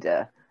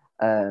reminder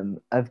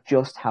of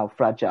just how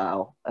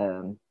fragile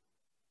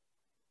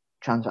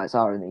trans rights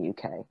are in the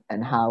UK,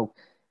 and how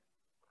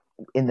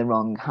in the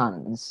wrong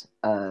hands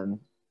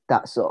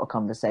that sort of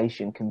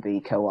conversation can be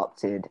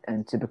co-opted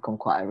and to become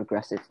quite a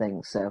regressive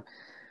thing. So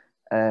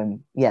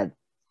yeah,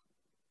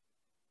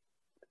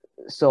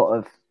 sort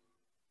of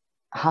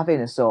having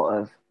a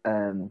sort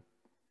of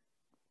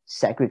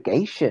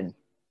segregation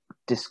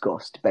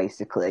discussed,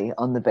 basically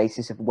on the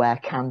basis of where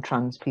can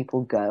trans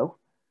people go,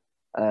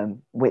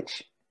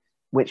 which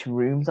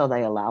rooms are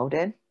they allowed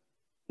in,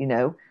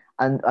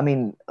 and I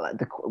mean,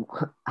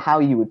 how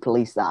you would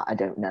police that, I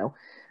don't know.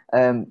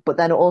 But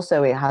then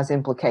also it has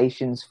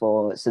implications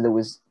for, so there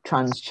was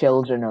trans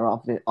children are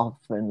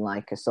often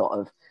like a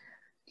sort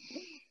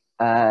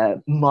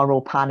of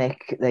moral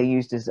panic. They're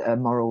used as a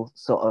moral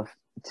sort of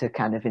to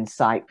kind of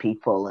incite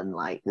people, and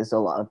like there's a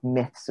lot of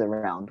myths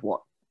around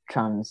what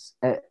trans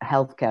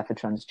healthcare for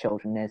trans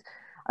children is,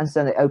 and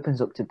so it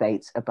opens up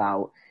debates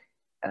about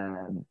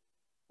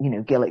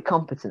Gillick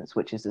competence,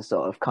 which is a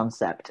sort of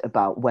concept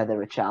about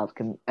whether a child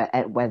can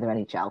whether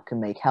any child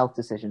can make health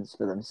decisions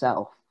for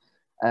themselves.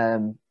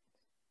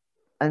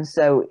 And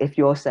so if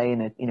you're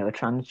saying a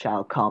trans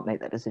child can't make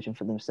that decision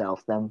for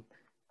themselves, then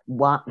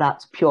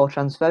that's pure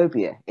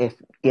transphobia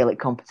if Gaelic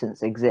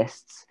competence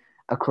exists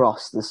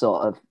across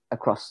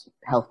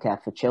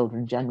healthcare for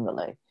children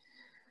generally.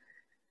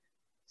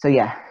 So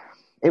yeah,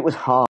 it was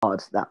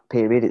hard, that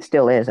period. It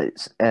still is.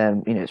 It's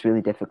it's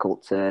really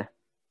difficult to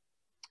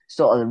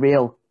sort of a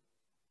real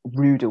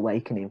rude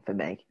awakening for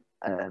me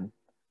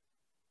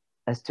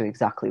as to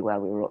exactly where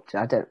we were up to.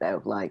 I don't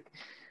know, like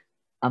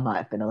I might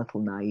have been a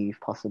little naive,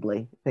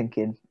 possibly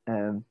thinking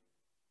in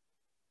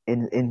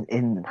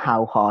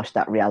how harsh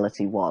that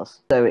reality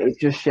was. So it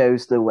just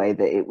shows the way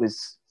that it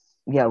was,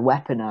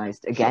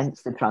 weaponized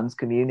against the trans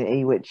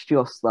community, which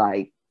just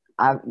like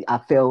I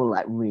feel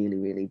like really,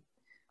 really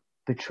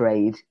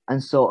betrayed,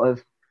 and sort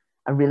of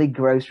a really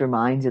gross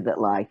reminder that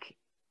like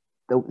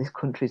this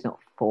country's not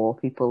for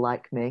people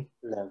like me.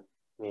 No,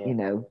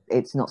 yeah.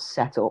 It's not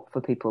set up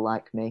for people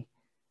like me,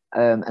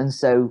 and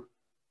so.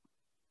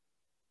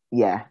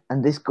 Yeah,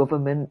 and this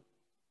government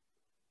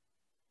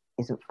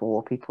isn't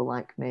for people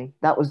like me.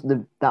 That was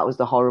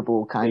the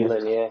horrible kind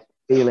of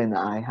feeling that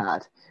I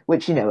had.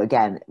 Which,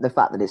 again, the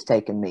fact that it's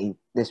taken me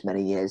this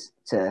many years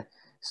to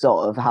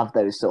sort of have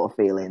those sort of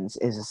feelings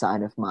is a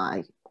sign of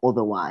my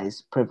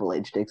otherwise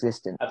privileged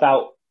existence.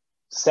 About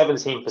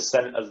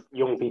 17% of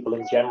young people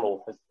in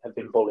general have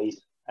been bullied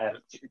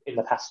in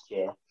the past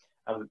year.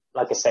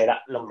 Like I say,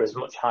 that number is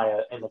much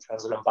higher in the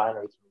trans and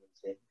non-binary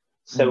community.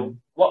 So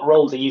what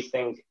role do you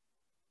think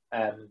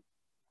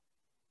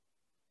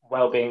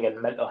well-being and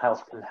mental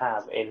health can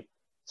have in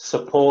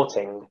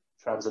supporting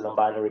trans and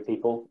non-binary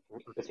people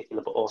in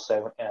particular, but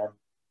also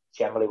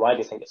generally? Why do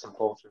you think it's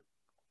important?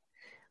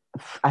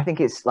 I think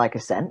it's like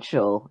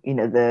essential.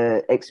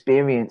 The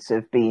experience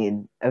of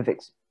being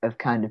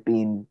kind of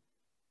being,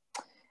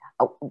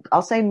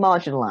 I'll say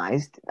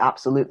marginalized,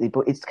 absolutely,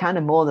 but it's kind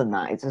of more than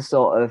that. It's a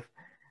sort of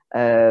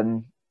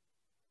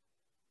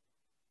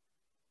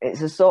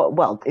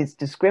it's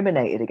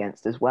discriminated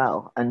against as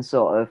well, and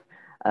sort of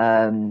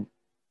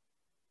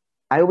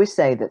I always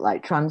say that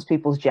like trans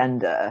people's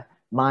gender,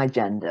 my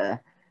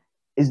gender,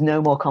 is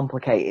no more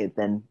complicated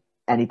than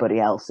anybody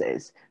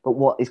else's, but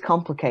what is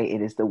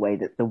complicated is the way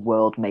that the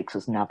world makes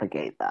us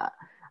navigate that.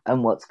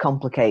 And what's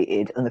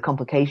complicated, and the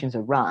complications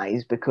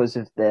arise because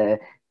of the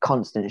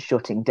constant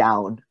shutting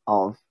down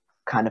of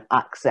kind of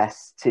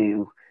access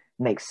to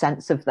make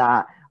sense of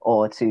that,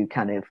 or to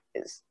kind of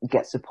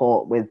get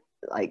support with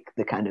like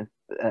the kind of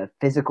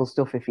physical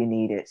stuff if you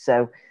need it.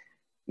 So,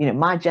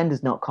 my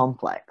gender's not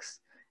complex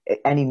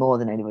any more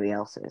than anybody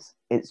else's.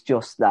 It's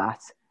just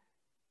that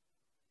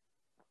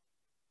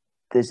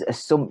there's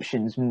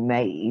assumptions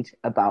made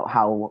about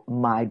how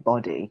my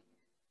body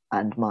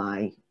and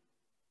my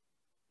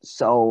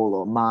soul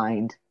or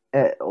mind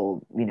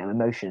or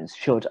emotions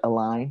should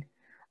align,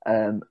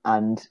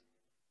 and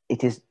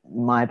it is,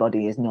 my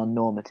body is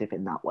non-normative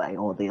in that way,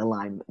 or the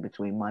alignment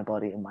between my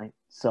body and my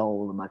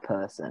soul and my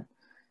person.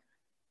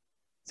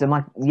 So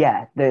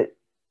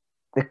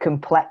the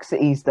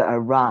complexities that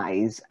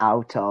arise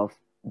out of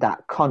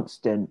that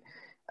constant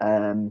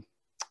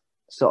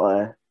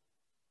sort of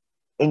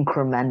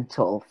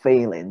incremental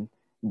feeling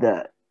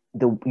that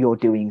you're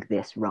doing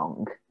this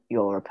wrong.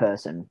 You're a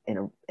person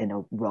in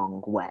a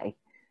wrong way,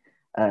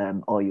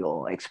 or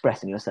you're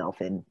expressing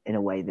yourself in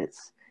a way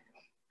that's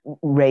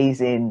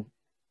raising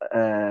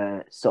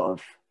sort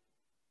of,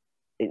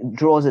 it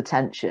draws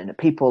attention.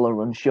 People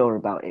are unsure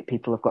about it.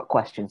 People have got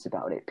questions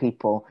about it.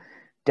 People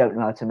don't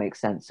know how to make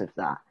sense of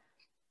that.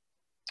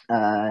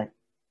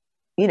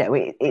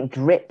 It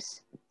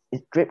drips.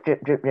 It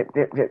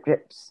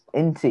drips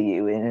into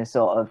you in a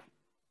sort of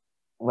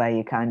where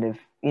you kind of,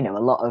 a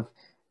lot of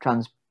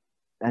trans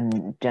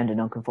and gender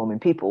non-conforming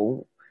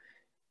people,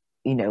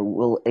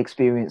 will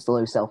experience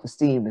low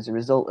self-esteem as a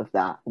result of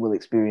that. Will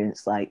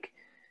experience like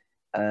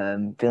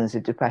feelings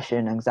of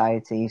depression,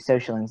 anxiety,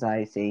 social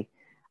anxiety,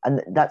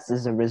 and that's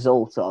as a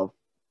result of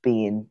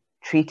being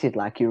treated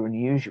like you're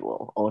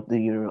unusual, or that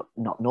you're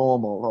not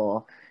normal,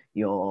 or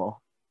you're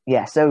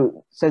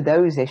so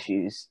those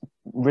issues,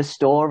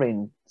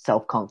 restoring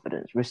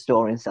self-confidence,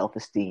 restoring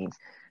self-esteem,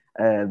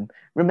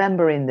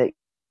 remembering that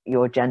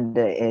your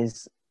gender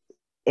is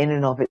in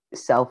and of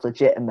itself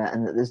legitimate,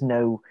 and that there's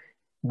no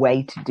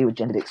way to do a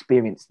gendered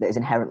experience that is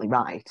inherently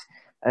right.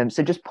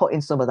 So just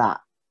putting some of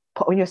that,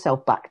 putting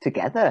yourself back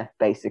together,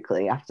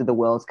 basically, after the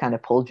world's kind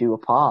of pulled you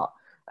apart.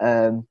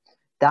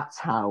 That's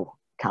how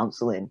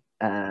counselling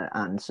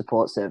and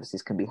support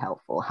services can be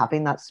helpful.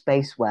 Having that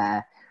space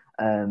where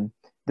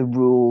the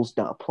rules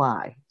don't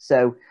apply.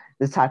 So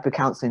the type of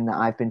counselling that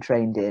I've been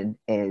trained in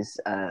is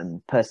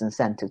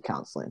person-centred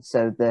counselling.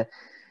 So the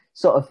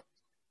sort of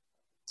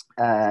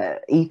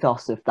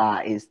ethos of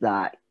that is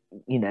that,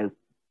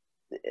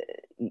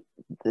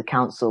 the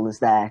counsel is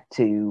there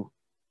to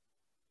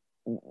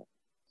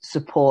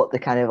support the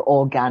kind of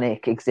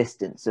organic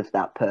existence of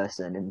that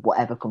person and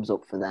whatever comes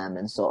up for them,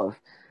 and sort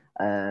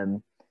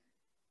of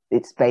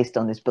it's based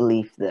on this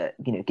belief that,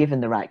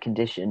 given the right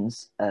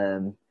conditions,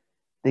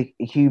 the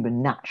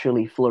human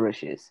naturally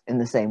flourishes in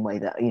the same way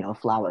that, a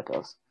flower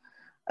does.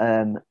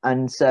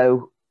 And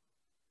so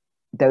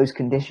those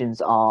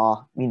conditions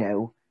are,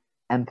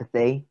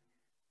 empathy,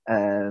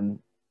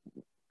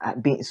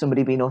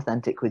 somebody being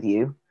authentic with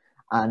you,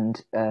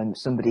 and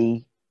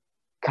somebody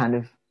kind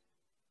of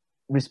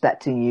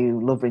respecting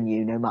you, loving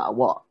you no matter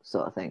what,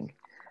 sort of thing.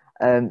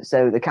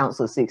 So the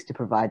counsellor seeks to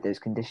provide those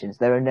conditions.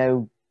 There are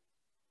no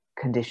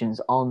conditions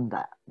on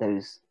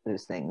those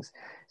things.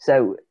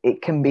 So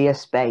it can be a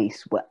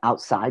space where,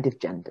 outside of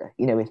gender,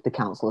 if the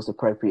counsellor is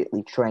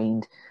appropriately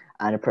trained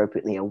and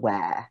appropriately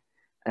aware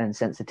and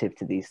sensitive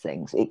to these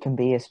things, it can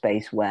be a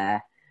space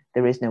where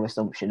there is no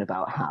assumption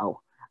about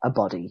how a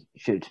body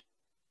should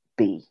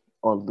be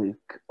or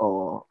look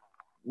or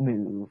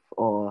move,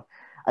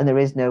 and there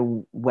is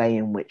no way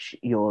in which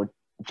your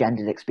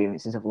gendered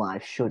experiences of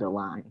life should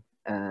align.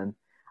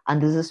 And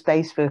there's a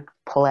space for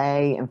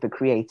play and for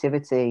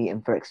creativity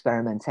and for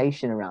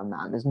experimentation around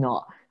that. And there's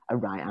not a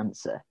right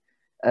answer.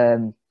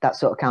 That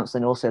sort of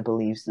counselling also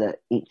believes that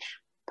each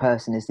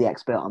person is the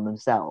expert on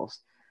themselves.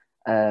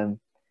 And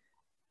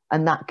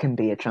that can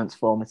be a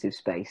transformative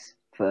space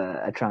for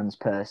a trans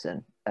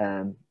person.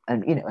 And,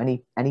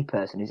 any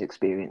person who's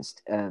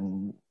experienced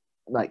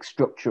like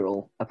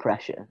structural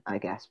oppression, I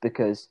guess,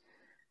 because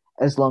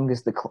as long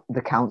as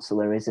the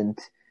counsellor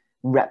isn't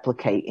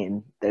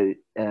replicating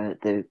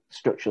the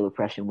structural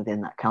oppression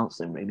within that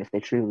counselling room, if they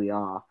truly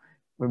are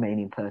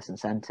remaining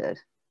person-centred,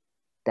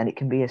 then it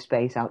can be a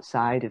space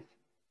outside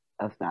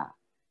of that,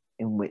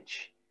 in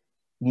which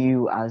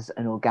you, as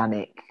an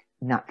organic,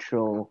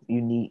 natural,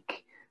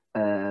 unique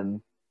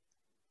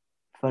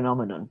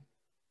phenomenon,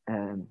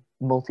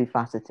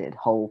 multifaceted,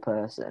 whole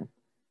person,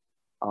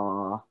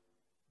 are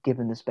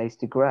given the space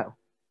to grow.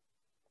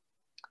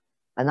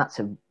 And that's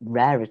a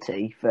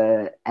rarity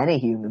for any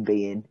human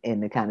being in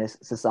the kind of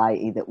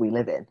society that we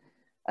live in.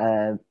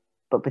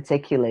 But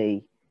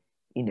particularly,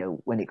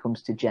 when it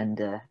comes to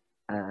gender,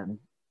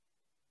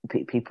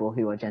 people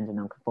who are gender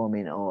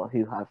non-conforming or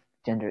who have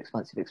gender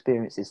expansive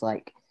experiences,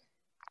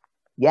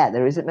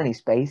 there isn't many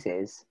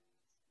spaces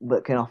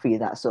that can offer you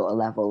that sort of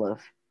level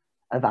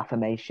of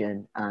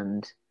affirmation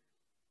and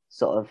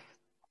sort of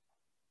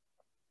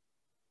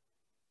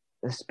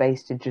a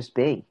space to just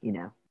be,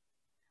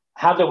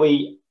 How do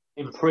we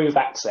improve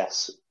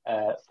access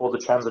for the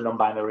trans and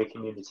non-binary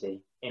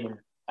community in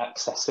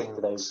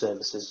accessing those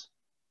services?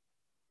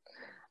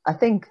 I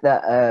think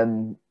that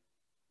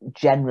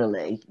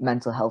generally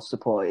mental health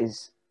support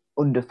is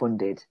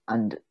underfunded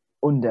and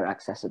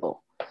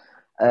under-accessible.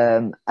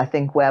 I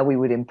think where we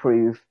would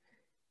improve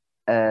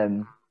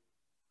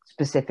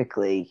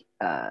specifically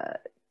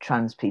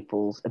trans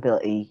people's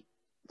ability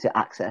to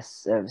access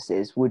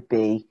services would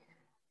be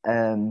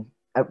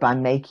by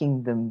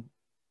making them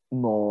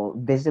more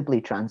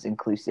visibly trans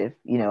inclusive.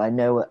 I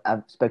know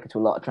I've spoken to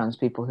a lot of trans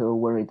people who are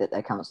worried that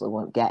their counsellor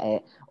won't get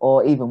it,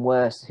 or even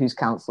worse, whose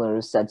counsellor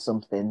has said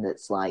something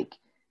that's like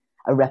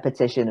a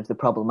repetition of the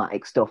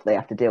problematic stuff they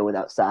have to deal with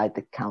outside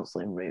the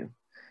counselling room.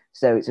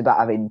 So it's about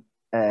having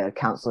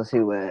counsellors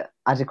who are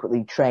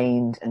adequately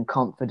trained and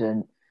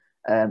confident,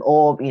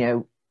 or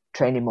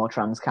training more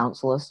trans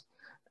counsellors,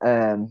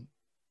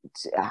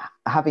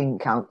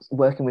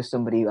 working with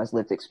somebody who has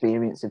lived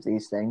experience of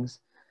these things,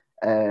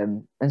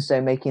 And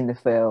so making the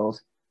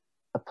field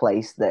a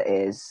place that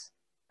is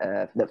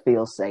that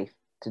feels safe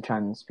to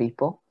trans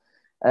people.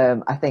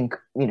 I think,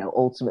 you know,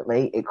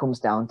 ultimately it comes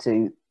down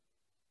to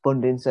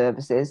funding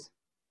services,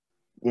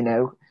 you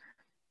know,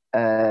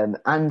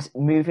 and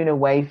moving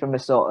away from a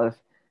sort of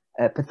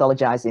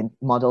pathologizing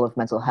model of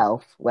mental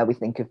health, where we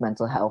think of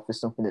mental health as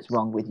something that's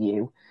wrong with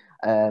you,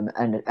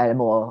 and a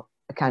more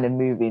kind of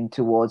moving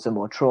towards a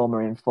more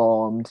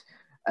trauma-informed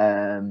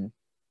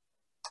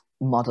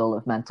model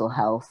of mental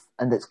health,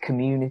 and that's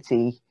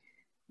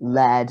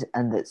community-led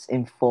and that's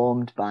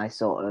informed by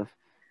sort of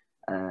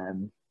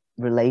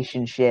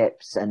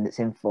relationships, and it's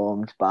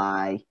informed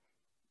by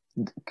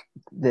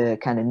the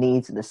kind of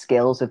needs and the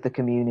skills of the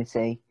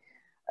community.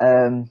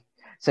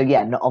 So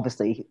yeah, no,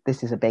 obviously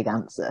this is a big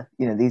answer.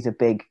 You know, these are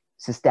big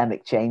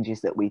systemic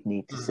changes that we'd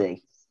need to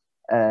see.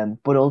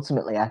 But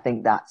ultimately, I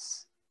think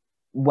that's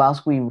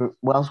whilst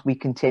we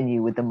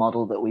continue with the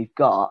model that we've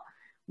got,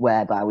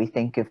 whereby we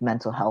think of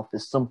mental health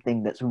as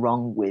something that's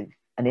wrong with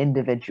an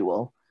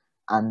individual,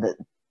 and that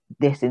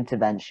this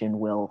intervention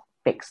will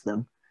fix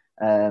them,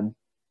 and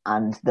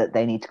that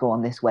they need to go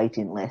on this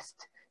waiting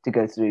list to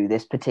go through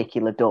this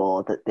particular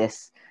door that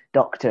this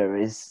doctor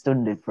is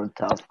stood in front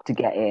of to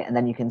get it, and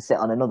then you can sit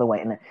on another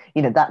waiting list.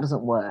 You know, that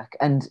doesn't work.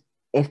 And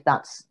if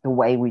that's the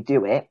way we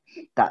do it,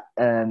 that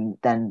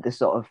then the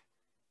sort of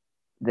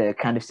the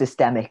kind of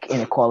systemic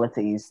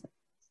inequalities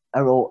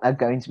are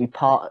going to be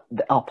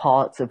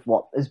parts of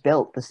what has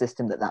built the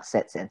system that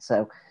sits in.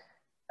 So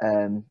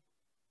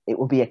it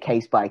will be a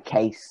case by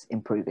case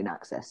improving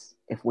access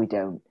if we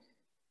don't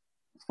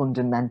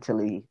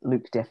fundamentally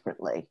look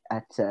differently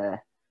at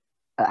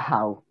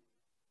how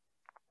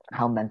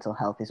mental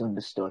health is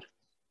understood,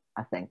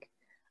 I think,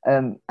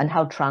 and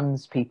how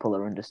trans people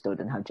are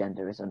understood and how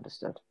gender is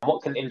understood.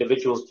 What can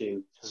individuals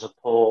do to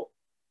support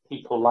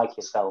people like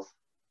yourself?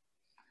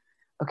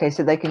 Okay,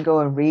 so they can go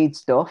and read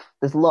stuff.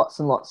 There's lots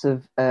and lots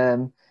of,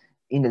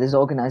 there's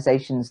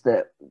organisations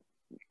that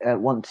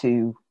want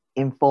to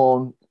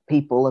inform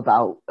people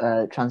about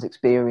trans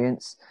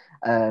experience.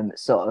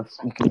 Sort of,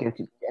 you can go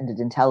to Gendered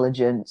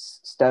Intelligence,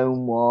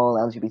 Stonewall,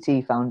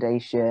 LGBT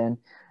Foundation.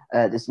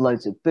 There's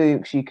loads of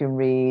books you can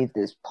read.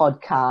 There's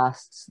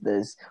podcasts.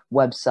 There's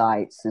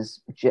websites. There's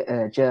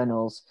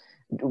journals.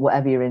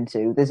 Whatever you're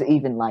into. There's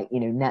even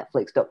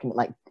Netflix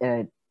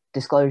document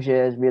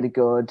Disclosure is really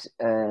good.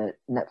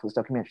 Netflix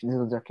documentaries,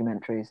 little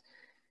documentaries.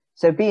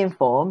 So be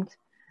informed.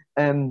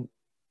 Be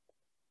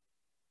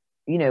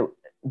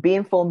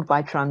informed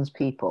by trans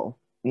people.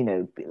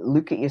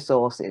 Look at your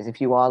sources.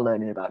 If you are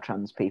learning about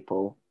trans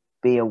people,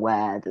 be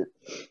aware that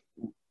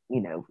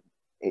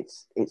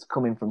it's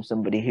coming from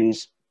somebody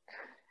who's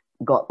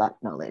got that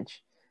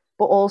knowledge.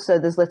 But also,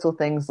 there's little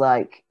things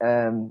like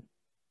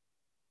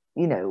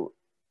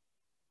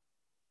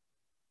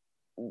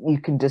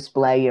you can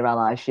display your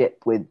allyship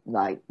with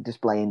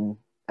displaying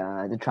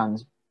the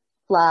trans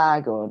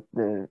flag or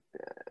the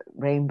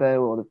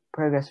rainbow or the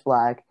progress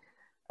flag.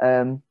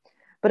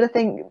 But I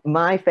think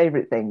my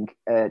favorite thing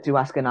to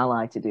ask an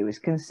ally to do is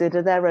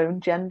consider their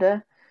own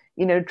gender.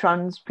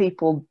 Trans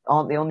people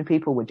aren't the only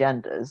people with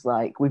genders.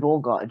 We've all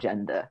got a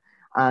gender,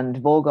 and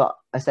we've all got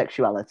a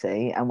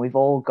sexuality, and we've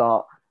all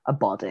got a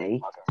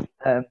body,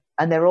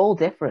 and they're all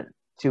different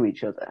to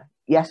each other.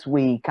 Yes,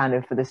 we kind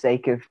of, for the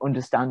sake of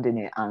understanding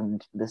it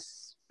and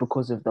this,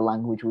 because of the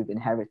language we've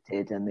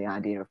inherited and the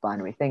idea of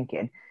binary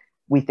thinking,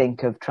 we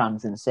think of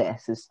trans and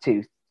cis as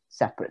two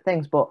separate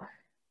things. But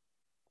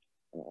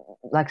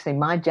like I say,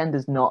 my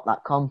gender's not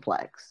that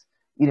complex.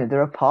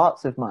 There are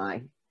parts of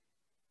my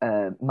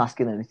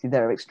masculinity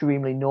that are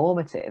extremely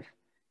normative.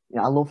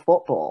 I love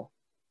football.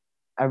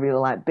 I really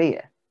like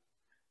beer.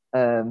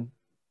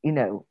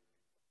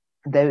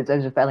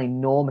 Those are fairly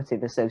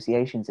normative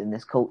associations in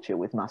this culture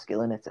with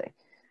masculinity.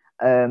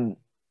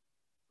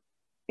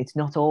 It's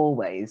not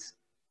always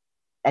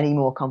any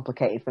more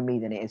complicated for me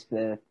than it is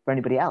for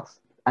anybody else.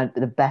 And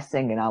the best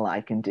thing an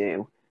ally can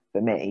do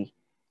for me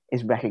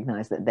is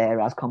recognize that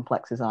they're as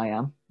complex as I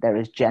am. They're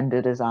as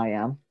gendered as I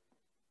am.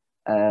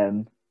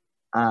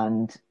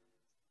 And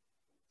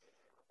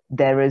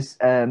they're as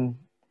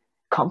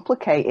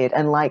complicated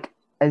and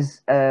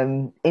as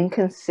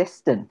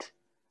inconsistent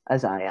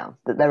as I am.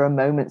 That there are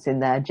moments in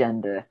their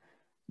gender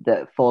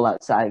that fall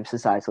outside of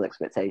societal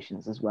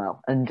expectations as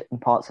well, and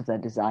parts of their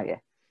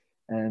desire.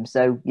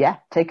 So yeah,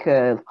 take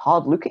a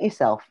hard look at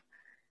yourself.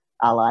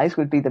 Allies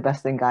would be the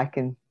best thing I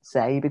can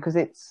say, because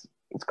it's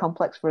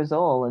complex for us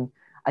all,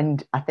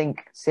 and I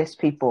think cis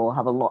people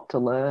have a lot to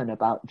learn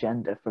about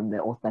gender from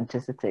the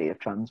authenticity of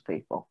trans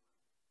people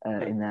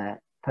in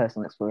their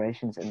personal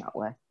explorations in that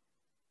way.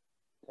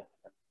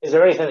 Is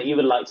there anything that you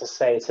would like to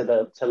say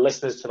to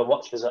listeners, to the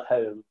watchers at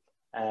home,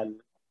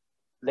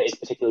 that is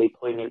particularly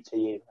poignant to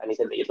you?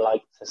 Anything that you'd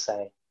like to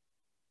say?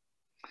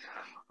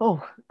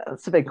 Oh,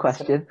 that's a big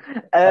question.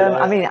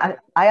 I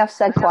have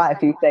said quite a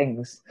few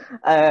things,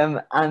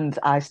 and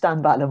I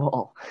stand by them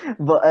all.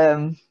 But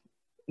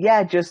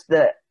just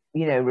that,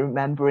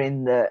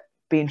 remembering that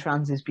being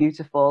trans is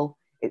beautiful.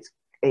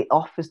 It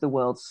offers the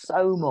world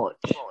so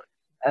much,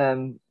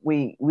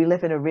 we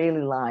live in a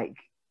really like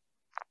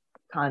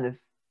kind of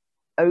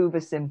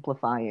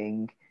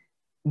oversimplifying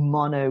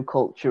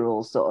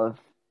monocultural sort of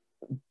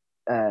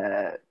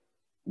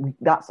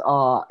that's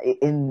our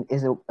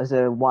as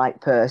a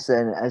white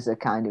person, as a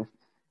kind of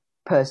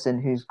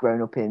person who's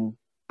grown up in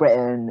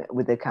Britain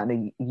with a kind of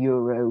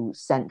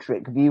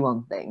Eurocentric view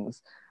on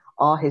things,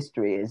 our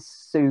history is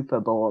super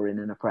boring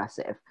and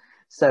oppressive.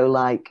 So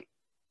like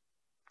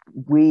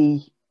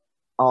we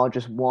are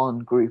just one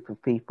group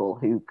of people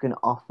who can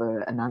offer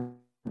an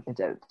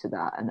antidote to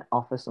that and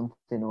offer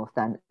something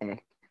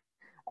authentic,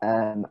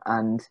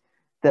 and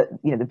that,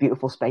 you know, the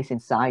beautiful space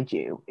inside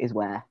you is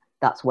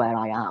that's where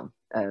I am,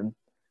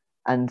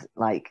 and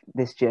like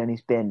this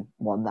journey's been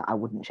one that I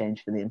wouldn't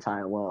change for the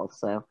entire world.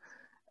 So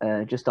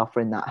just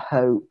offering that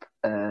hope,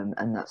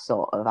 and that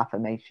sort of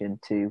affirmation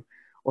to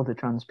other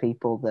trans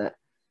people that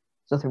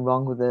there's nothing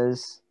wrong with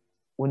us,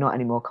 we're not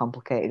any more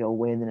complicated or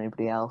weird than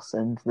anybody else,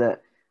 and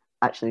that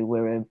actually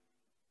we're a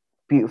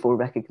beautiful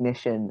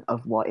recognition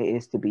of what it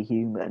is to be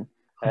human.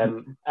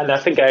 And I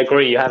think I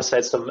agree. You have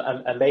said some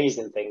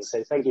amazing things,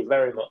 so thank you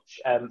very much.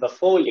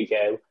 Before you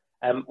go,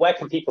 where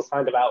can people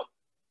find out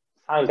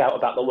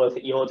about the work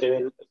that you're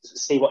doing,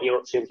 see what you're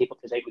up to, and keep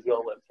up to date with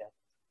your work? Yeah.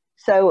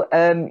 So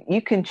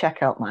you can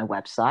check out my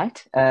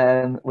website,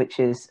 which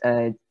is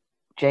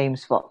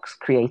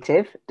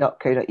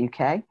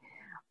jamesfoxcreative.co.uk,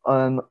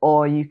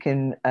 or you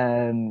can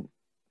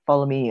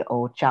follow me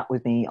or chat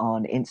with me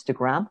on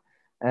Instagram.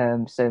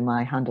 So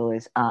my handle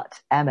is at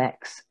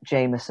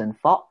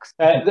mxjamesonfox.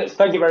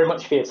 Thank you very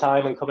much for your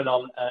time and coming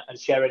on and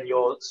sharing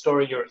your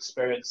story, your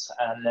experience,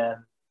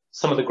 and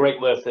some of the great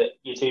work that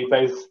you do,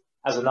 both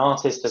as an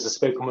artist, as a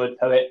spoken word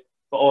poet,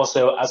 but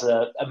also as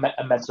a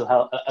mental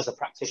health, as a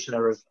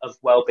practitioner of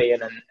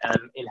well-being and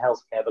in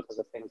healthcare, because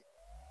I think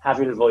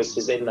having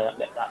voices in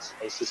that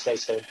space is so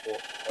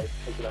important. So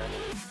thank you very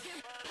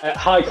much.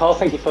 Hi, Carl.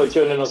 Thank you for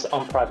joining us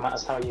on Pride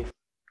Matters. How are you?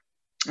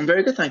 I'm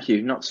very good, thank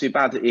you. Not too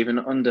bad, even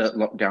under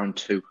lockdown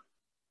 2.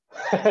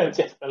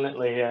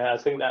 Definitely, yeah. I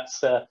think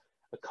that's a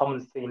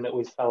common theme that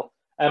we've felt.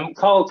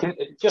 Carl,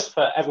 just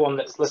for everyone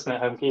that's listening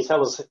at home, can you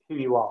tell us who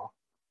you are?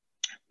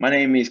 My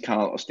name is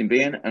Carl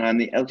Austin-Bean, and I'm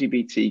the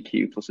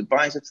LGBTQ plus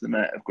advisor to the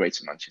Mayor of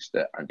Greater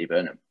Manchester, Andy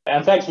Burnham.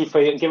 And thank you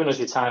for giving us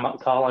your time,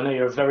 Carl. I know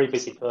you're a very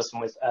busy person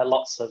with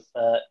lots of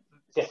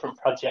different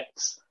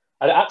projects.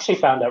 I actually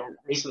found out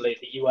recently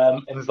that you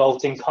were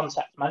involved in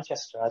Contact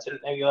Manchester. I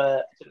didn't know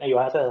you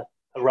had a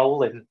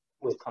role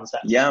with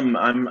Contact. Yeah,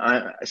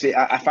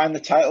 I find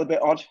the title a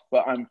bit odd,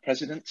 but I'm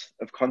president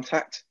of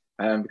Contact,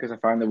 because I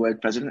find the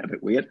word president a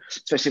bit weird,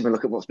 especially when I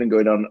look at what's been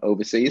going on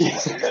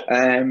overseas.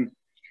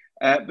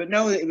 But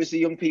no, it was the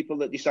young people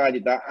that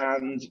decided that,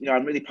 and you know,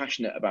 I'm really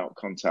passionate about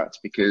Contact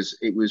because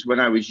it was when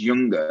I was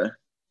younger.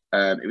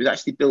 It was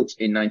actually built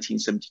in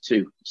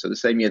 1972, so the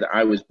same year that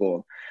I was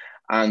born.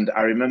 And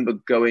I remember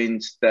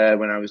going there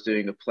when I was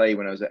doing a play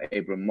when I was at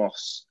Abram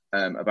Moss,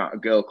 about a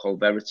girl called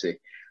Verity.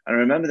 And I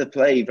remember the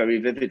play very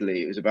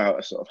vividly. It was about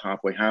a sort of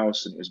halfway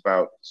house, and it was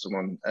about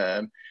someone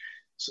sort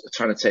of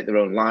trying to take their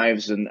own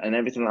lives and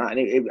everything like that.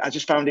 And I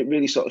just found it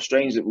really sort of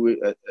strange that we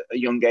were, at a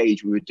young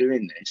age, we were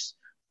doing this.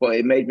 But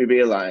it made me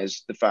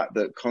realise the fact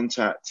that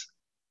Contact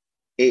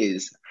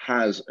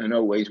has, and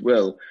always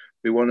will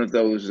be one of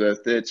those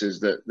theatres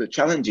that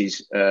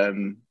challenges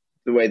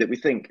the way that we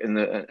think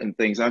and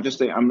things. I just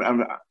think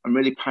I'm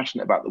really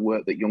passionate about the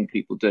work that young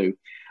people do,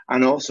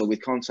 and also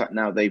with Contact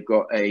now they've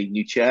got a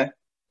new chair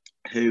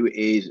who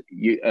is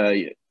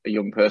a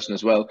young person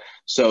as well.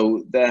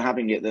 So they're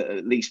having it that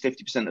at least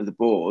 50% of the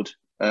board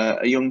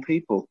are young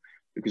people,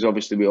 because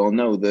obviously we all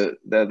know that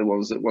they're the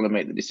ones that want to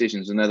make the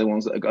decisions, and they're the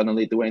ones that are going to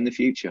lead the way in the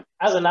future.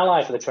 As an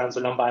ally for the trans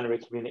and non-binary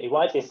community,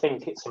 why do you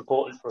think it's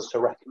important for us to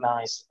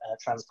recognise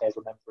Trans Day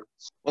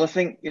Remembrance? Well, I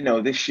think, you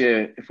know, this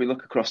year, if we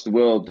look across the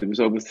world, there was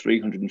over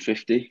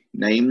 350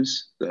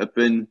 names that have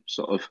been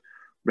sort of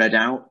read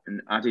out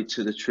and added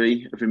to the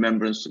tree of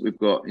remembrance that we've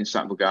got in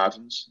Sackville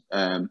Gardens.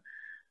 I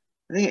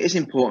think it is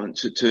important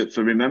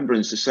for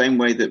remembrance, the same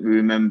way that we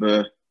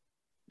remember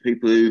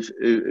people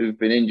who've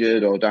been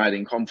injured or died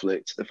in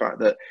conflict. The fact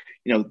that,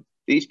 you know,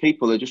 these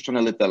people are just trying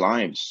to live their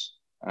lives.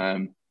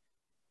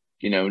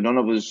 You know, none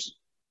of us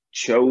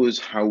chose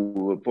how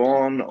we were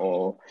born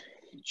or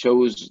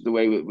chose the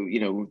way we, you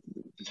know,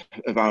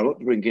 of our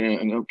upbringing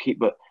and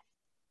but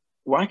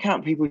why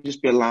can't people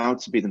just be allowed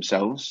to be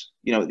themselves?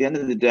 You know, at the end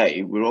of the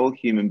day, we're all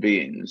human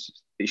beings.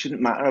 It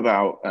shouldn't matter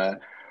about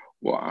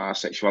what our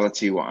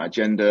sexuality, what our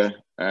gender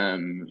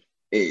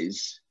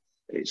is.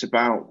 It's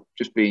about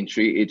just being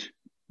treated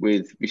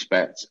with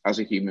respect as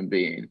a human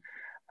being.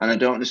 And I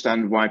don't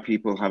understand why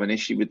people have an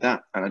issue with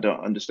that. And I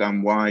don't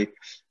understand why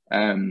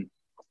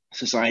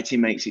society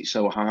makes it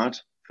so hard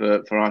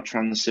for our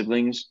trans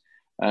siblings.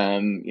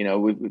 You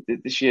know,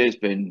 this year has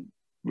been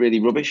really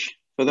rubbish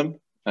for them.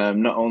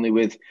 Not only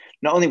with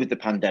the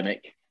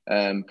pandemic,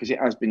 because it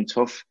has been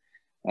tough,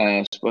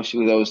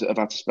 especially those that have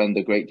had to spend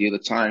a great deal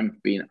of time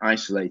being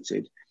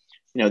isolated.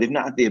 You know, they've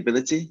not had the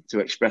ability to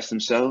express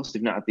themselves.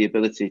 They've not had the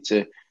ability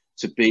to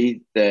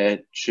be their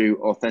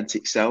true,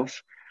 authentic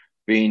self.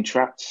 being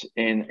trapped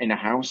in a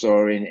house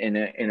or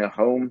in a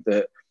home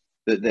that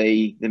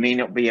they may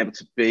not be able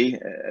to be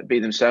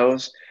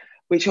themselves,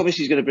 which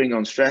obviously is going to bring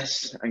on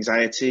stress,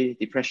 anxiety,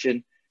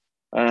 depression,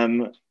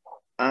 and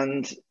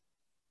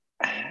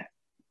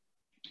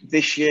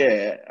this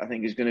year I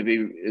think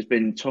has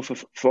been tougher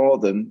for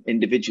them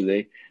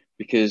individually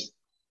because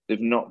they've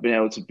not been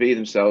able to be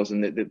themselves,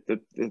 and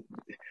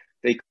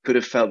they could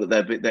have felt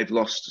that they've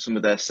lost some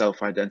of their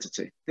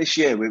self-identity. This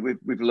year,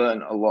 we've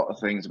learned a lot of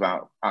things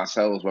about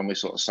ourselves when we're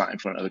sort of sat in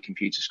front of a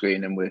computer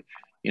screen and we're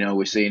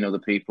seeing other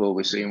people,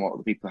 we're seeing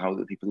how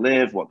other people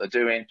live, what they're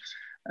doing.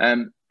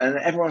 And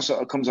everyone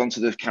sort of comes onto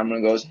the camera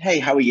and goes, "Hey,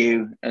 how are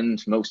you?"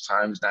 And most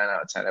times, 9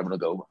 out of 10, everyone will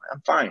go, "I'm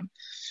fine."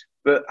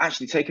 But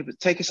actually take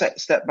a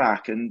step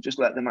back and just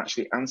let them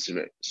actually answer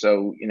it.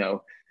 So,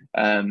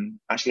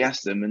 actually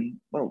ask them, and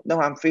well, no,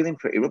 I'm feeling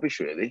pretty rubbish,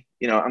 really.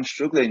 I'm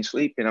struggling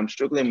sleeping. I'm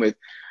struggling with,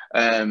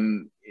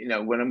 when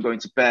I'm going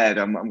to bed,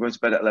 I'm going to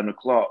bed at 11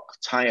 o'clock,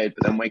 tired,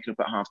 but then waking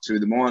up at 2:30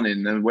 in the morning,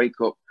 and then wake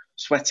up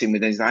sweating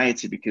with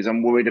anxiety because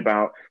I'm worried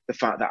about the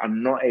fact that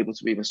I'm not able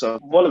to be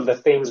myself. One of the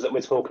themes that we're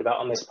talking about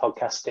on this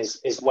podcast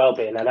is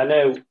well-being. And I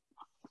know,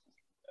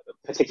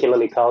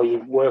 particularly, Carl,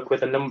 you work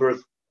with a number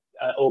of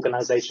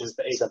organisations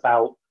that is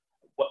about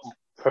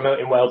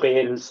promoting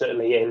well-being,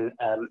 certainly in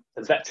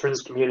the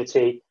veterans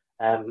community,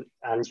 and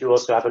you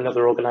also have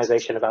another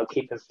organisation about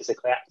keeping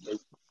physically active,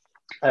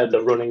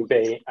 the Running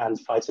Bee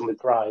and Fighting with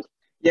Pride.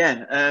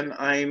 Yeah,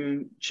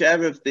 I'm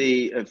chair of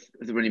the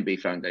Running Bee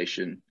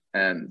Foundation.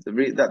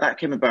 That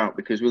came about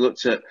because we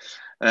looked at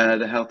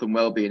the health and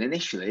well-being.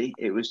 Initially,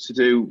 it was to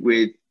do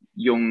with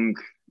young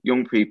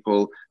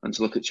people and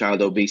to look at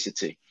child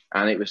obesity.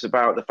 And it was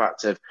about the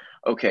fact of,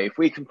 okay, if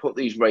we can put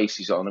these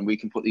races on and we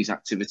can put these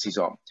activities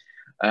on,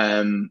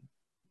 all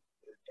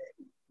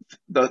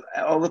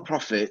the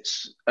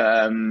profits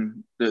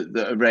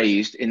that are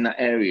raised in that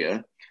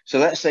area. So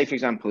let's say, for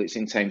example, it's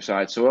in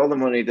Tameside. So all the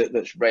money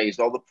that's raised,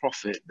 all the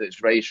profit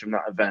that's raised from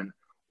that event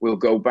will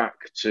go back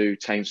to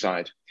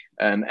Tameside.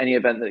 Any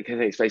event that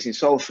takes place in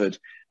Salford,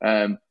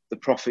 the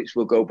profits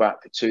will go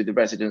back to the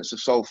residents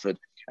of Salford.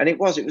 And it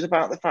was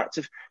about the fact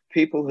of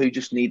people who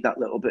just need that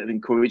little bit of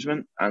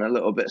encouragement and a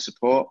little bit of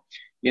support.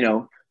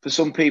 For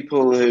some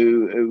people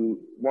who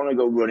want to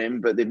go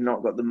running, but they've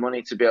not got the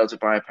money to be able to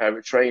buy a pair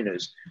of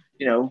trainers,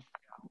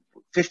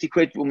 50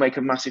 quid will make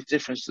a massive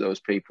difference to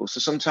those people. So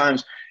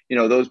sometimes,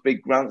 those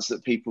big grants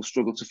that people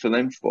struggle to fill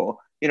in for,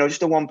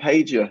 just a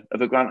one-pager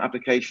of a grant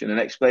application and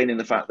explaining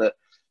the fact that,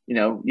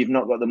 you've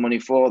not got the money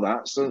for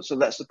that. So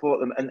let's support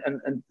them.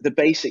 And the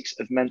basics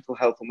of mental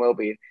health and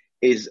well-being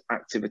is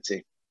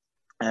activity.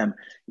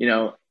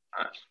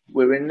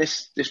 We're in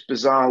this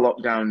bizarre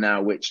lockdown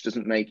now, which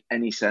doesn't make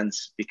any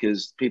sense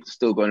because people are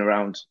still going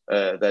around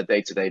their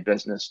day-to-day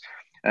business.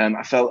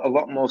 I felt a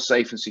lot more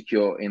safe and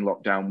secure in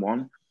lockdown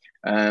 1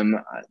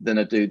 than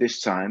I do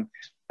this time.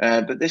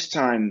 But this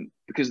time,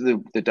 because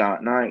of the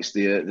dark nights,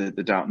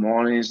 the dark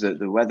mornings,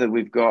 the weather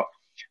we've got,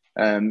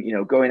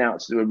 going out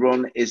to do a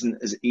run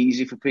isn't as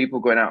easy for people.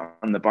 Going out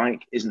on the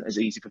bike isn't as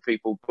easy for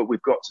people, but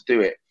we've got to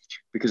do it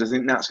because I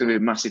think that's going to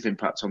be a massive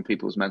impact on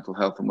people's mental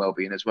health and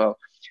well-being as well.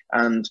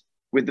 And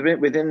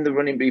within the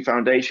Running Bee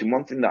Foundation,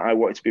 one thing that I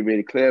wanted to be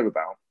really clear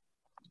about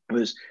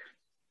was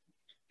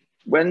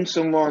when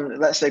someone,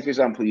 let's say, for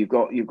example, you've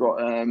got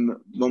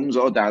mums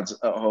or dads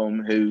at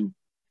home who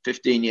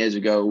 15 years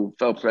ago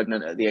fell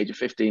pregnant at the age of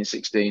 15,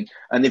 16,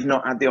 and they've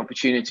not had the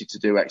opportunity to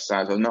do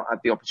exercise or not had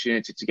the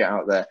opportunity to get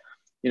out there.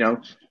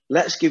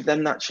 Let's give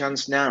them that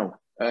chance now,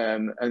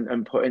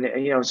 and putting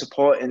it,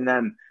 supporting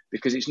them,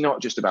 because it's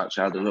not just about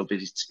childhood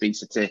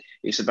obesity,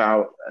 it's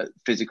about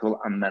physical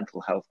and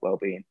mental health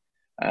well-being.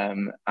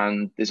 And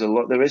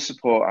there is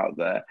support out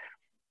there,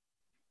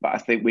 but I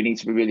think we need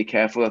to be really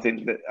careful. I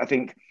think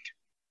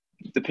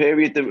the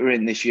period that we're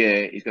in this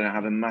year is going to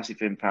have a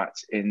massive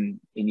impact in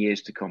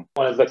years to come.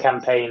 One of the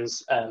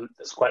campaigns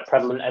that's quite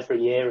prevalent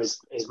every year is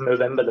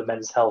Movember, the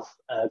men's health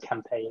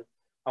campaign.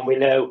 And we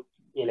know,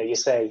 you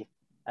say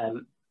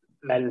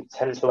men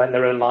tend to end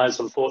their own lives,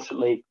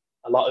 unfortunately,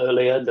 a lot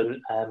earlier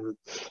than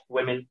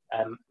women.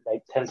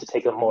 They tend to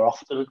take them more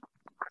often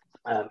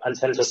and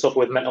tend to suffer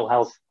with mental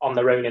health on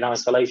their own in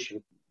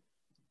isolation.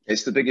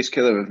 It's the biggest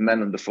killer of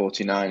men under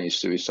 49 is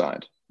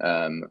suicide.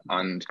 And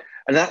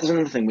that's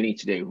another thing we need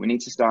to do. We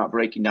need to start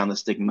breaking down the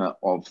stigma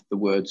of the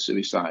word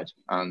suicide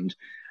and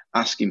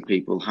asking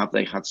people, have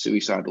they had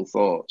suicidal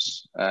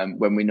thoughts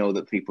when we know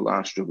that people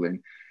are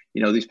struggling?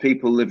 These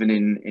people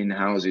living in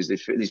houses,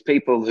 these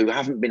people who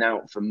haven't been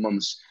out for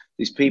months,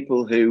 these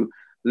people who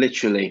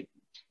literally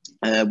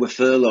were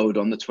furloughed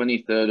on the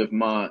 23rd of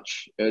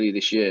March earlier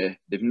this year.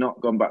 They've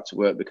not gone back to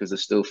work because they're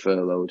still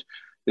furloughed.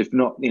 They've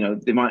not,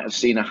 they might have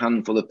seen a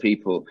handful of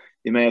people.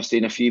 They may have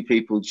seen a few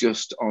people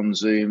just on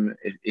Zoom,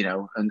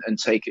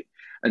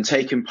 and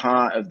taken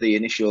part of the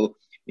initial,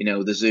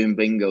 the Zoom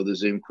bingo, the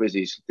Zoom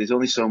quizzes. There's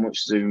only so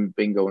much Zoom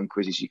bingo and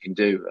quizzes you can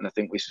do. And I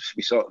think we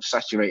sort of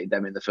saturated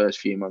them in the first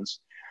few months.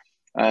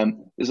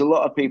 There's a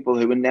lot of people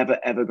who are never,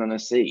 ever going to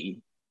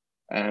see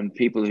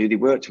people who they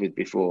worked with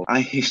before. I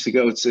used to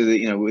go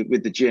to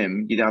with the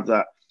gym, you'd have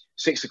that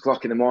 6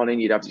 o'clock in the morning,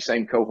 you'd have the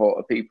same cohort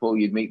of people,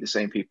 you'd meet the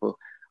same people.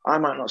 I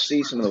might not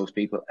see some of those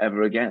people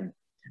ever again.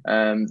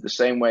 The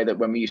same way that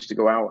when we used to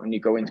go out and you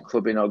go into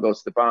clubbing or go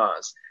to the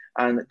bars,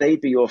 and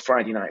they'd be your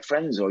Friday night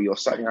friends or your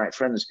Saturday night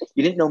friends.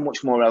 You didn't know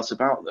much more else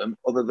about them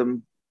other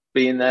than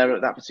being there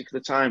at that particular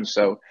time.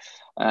 So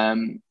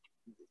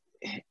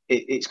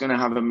it's going to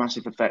have a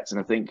massive effect. And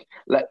I think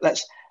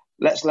let's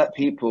let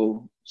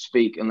people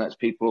speak and let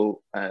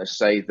people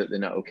say that they're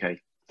not okay.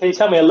 Can you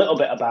tell me a little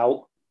bit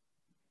about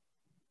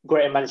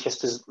Greater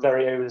Manchester's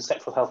very own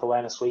Sexual Health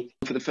Awareness Week?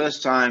 For the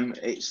first time,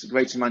 it's the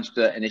Greater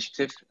Manchester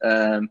initiative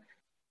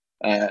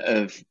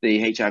of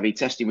the HIV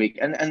testing week.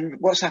 And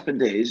what's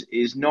happened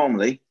is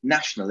normally,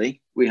 nationally,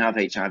 we have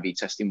HIV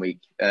testing week.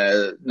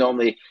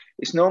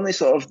 It's normally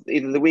sort of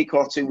either the week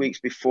or 2 weeks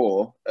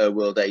before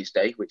World AIDS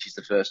Day, which is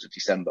the 1st of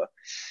December.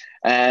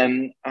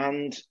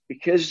 And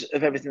because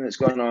of everything that's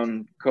gone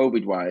on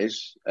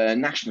COVID-wise,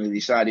 nationally they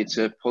decided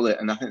to pull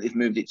it, and I think they've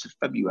moved it to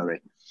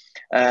February.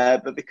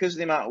 But because of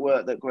the amount of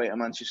work that Greater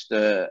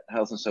Manchester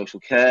Health and Social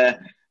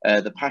Care,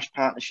 the PASH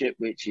Partnership,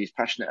 which is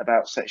passionate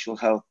about sexual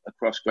health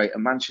across Greater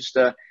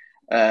Manchester,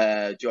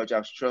 George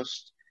House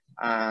Trust,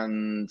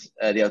 and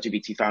the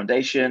LGBT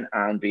Foundation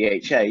and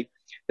BHA,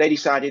 they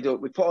decided,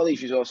 we put all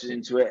these resources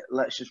into it,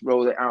 let's just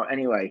roll it out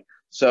anyway.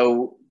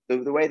 So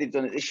the way they've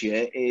done it this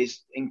year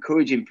is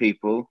encouraging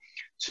people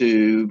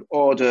to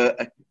order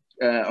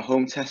a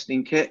home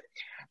testing kit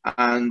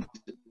and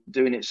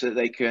doing it so that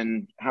they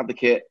can have the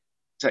kit,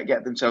 to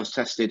get themselves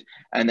tested,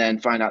 and then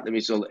find out the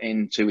result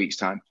in 2 weeks'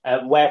 time.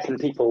 Where can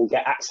people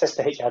get access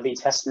to HIV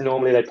tests?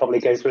 Normally, they probably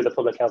go through the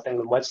Public Health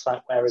England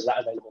website. Where is that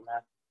available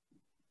now?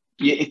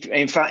 Yeah,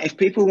 in fact, if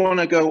people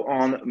want to go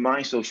on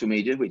my social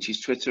media, which is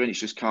Twitter, and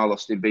it's just Carl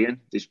Austin Behan,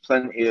 there's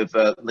plenty of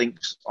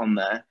links on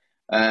there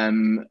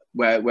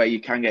where you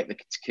can get the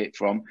kit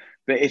from.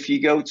 But if you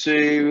go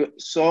to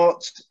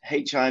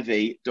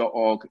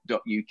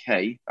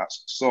sorthiv.org.uk,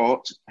 that's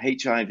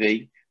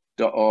sorthiv.org.uk,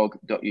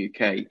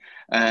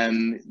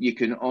 you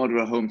can order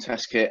a home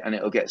test kit and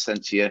it'll get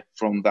sent to you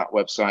from that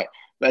website.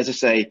 But as I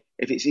say,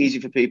 if it's easy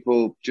for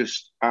people,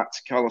 just at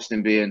Carl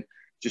Austin Behan,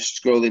 just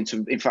scroll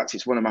into, in fact,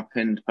 it's one of my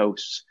pinned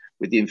posts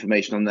with the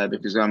information on there,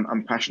 because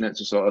I'm passionate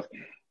to sort of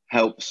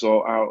help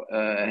sort out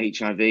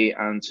HIV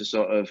and to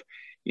sort of,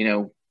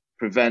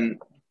 prevent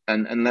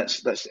and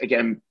let's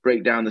again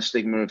break down the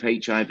stigma of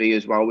HIV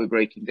as well. We're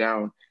breaking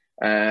down,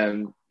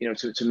 to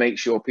make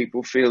sure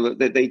people feel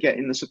that they're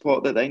getting the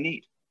support that they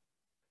need.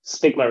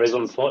 Stigma is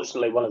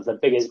unfortunately one of the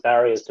biggest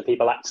barriers to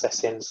people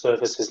accessing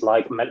services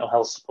like mental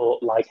health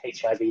support, like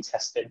HIV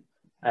testing,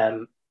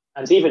 and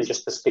even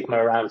just the stigma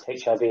around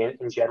HIV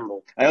in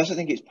general. I also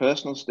think it's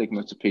personal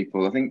stigma to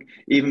people. I think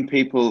even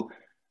people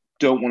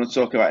don't want to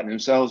talk about it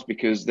themselves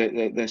because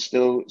they're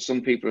still,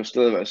 some people are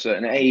still at a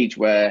certain age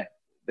where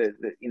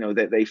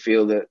they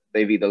feel that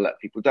they've either let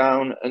people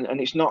down,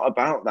 and it's not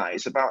about that.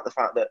 It's about the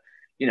fact that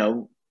we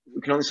can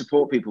only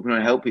support people, we can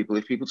only help people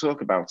if people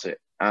talk about it.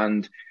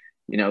 And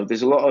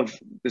there's a lot of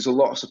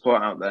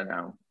support out there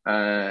now,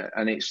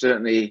 and it's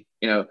certainly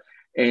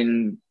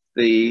in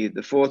the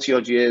 40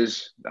 odd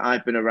years that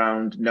I've been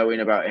around knowing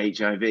about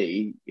HIV,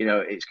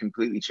 it's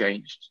completely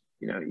changed.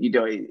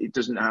 It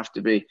doesn't have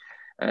to be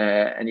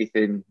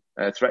anything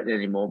threatening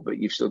anymore, but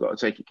you've still got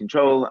to take your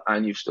control,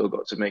 and you've still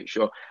got to make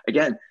sure,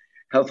 again,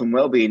 health and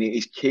well-being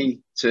is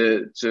key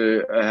to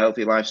a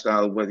healthy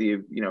lifestyle,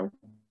 whether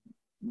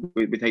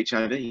with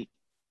HIV.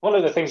 One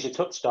of the things you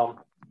touched on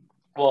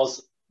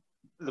was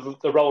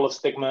the role of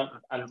stigma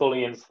and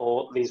bullying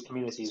for these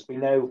communities. We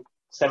know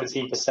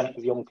 17%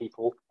 of young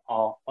people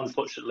are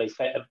unfortunately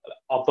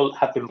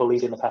have been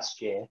bullied in the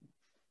past year,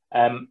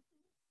 and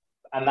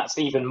that's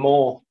even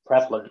more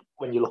prevalent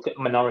when you look at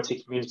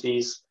minority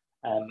communities.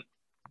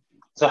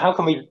 So how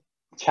can we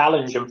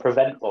challenge and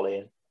prevent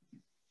bullying?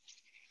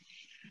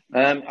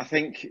 I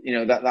think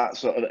that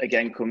sort of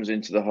again comes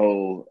into the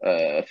whole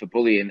for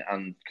bullying,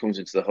 and comes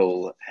into the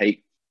whole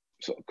hate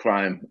sort of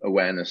crime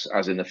awareness,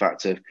 as in the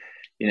fact of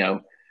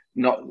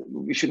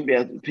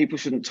people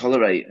shouldn't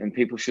tolerate, and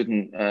people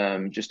shouldn't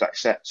just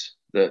accept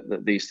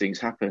that these things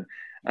happen.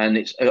 And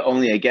it's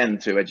only again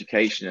through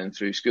education and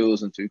through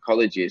schools and through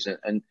colleges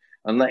and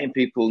letting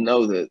people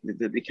know that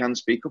they can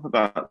speak up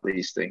about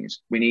these things.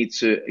 We need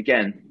to,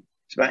 again,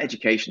 it's about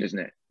education, isn't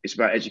it? It's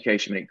about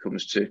education when it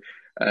comes to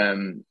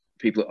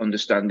people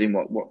understanding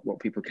what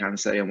people can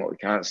say and what we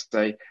can't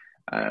say.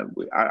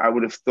 I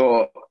would have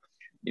thought,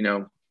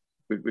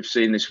 we've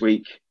seen this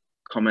week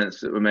comments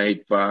that were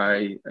made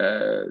by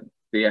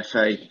the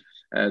FA,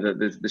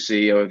 the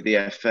CEO of the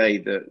FA,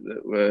 that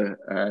were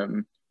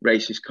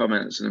racist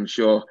comments, and I'm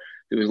sure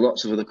there was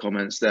lots of other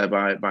comments there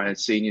by a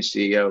senior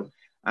CEO,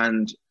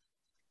 and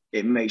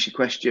it makes you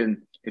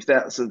question if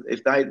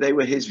they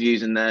were his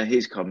views and they're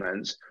his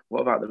comments,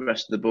 what about the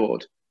rest of the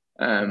board?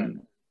 For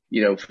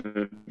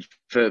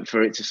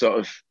it to sort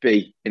of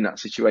be in that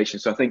situation.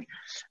 So I think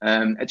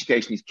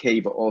education is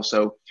key, but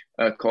also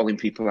calling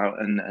people out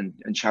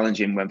and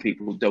challenging when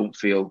people don't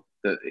feel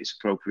that it's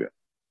appropriate.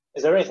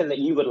 Is there anything that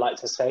you would like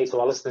to say to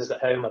our listeners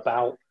at home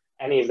about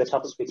any of the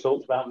topics we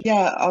talked about?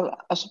 Yeah,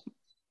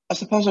 I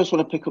suppose I just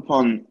want to pick up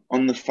on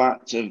the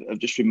fact of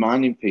just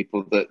reminding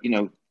people that, you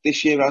know,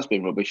 this year has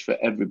been rubbish for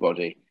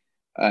everybody.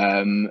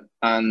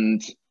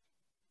 And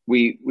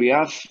we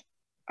have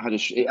had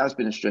it has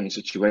been a strange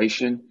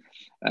situation.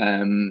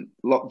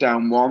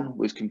 Lockdown 1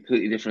 was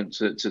completely different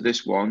to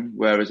this one,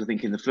 whereas I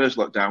think in the first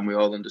lockdown we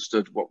all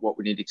understood what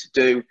we needed to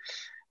do.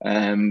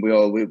 We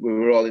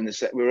were all in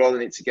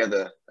it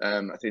together.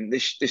 I think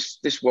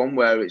this one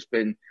where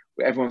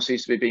everyone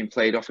seems to be being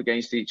played off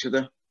against each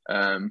other,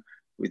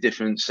 with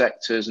different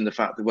sectors, and the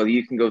fact that, well,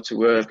 you can go to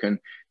work and,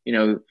 you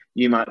know,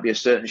 you might be a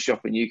certain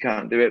shop and you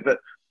can't do it, but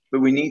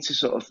we need to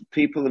sort of,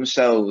 people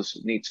themselves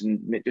need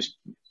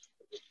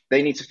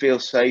to feel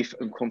safe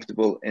and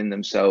comfortable in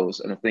themselves.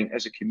 And I think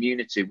as a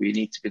community, we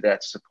need to be there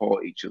to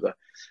support each other.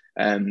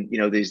 You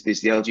know, there's the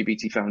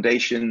LGBT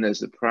Foundation, there's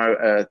the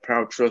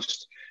Proud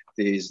Trust,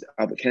 there's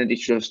Albert Kennedy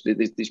Trust.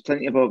 There's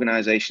plenty of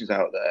organisations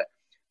out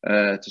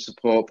there to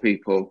support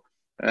people,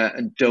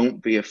 and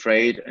don't be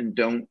afraid, and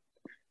don't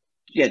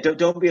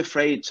be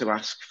afraid to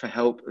ask for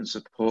help and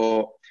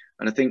support.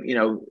 And I think, you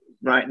know,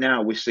 right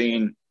now we're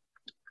seeing,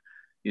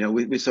 you know,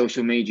 with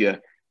social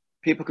media,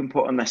 people can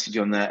put a message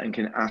on there and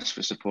can ask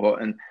for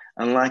support. And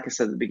like I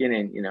said at the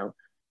beginning, you know,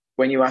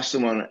 when you ask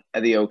someone,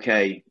 are they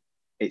okay?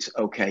 It's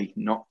okay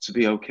not to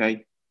be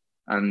okay.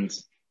 And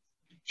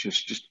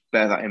just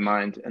bear that in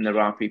mind. And there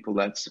are people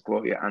there to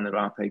support you, and there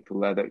are people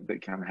there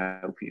that can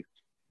help you.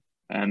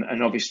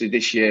 And obviously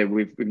this year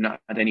we've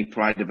not had any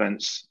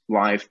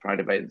live Pride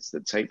events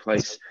that take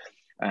place.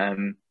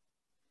 And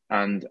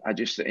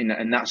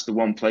that's the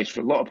one place for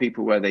a lot of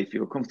people where they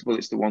feel comfortable.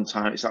 It's the one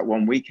time, it's that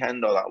one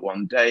weekend or that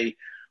one day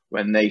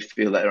when they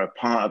feel that they're a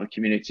part of a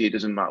community. It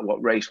doesn't matter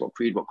what race, what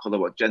creed, what colour,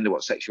 what gender,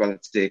 what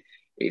sexuality.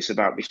 It's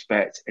about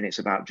respect, and it's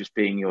about just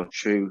being your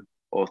true,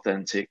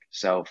 authentic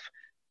self,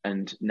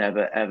 and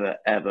never, ever,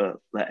 ever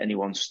let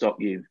anyone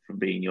stop you from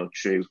being your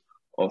true,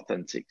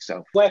 authentic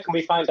self. Where can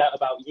we find out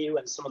about you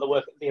and some of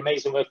the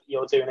amazing work that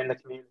you're doing in the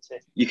community?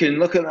 You can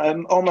look at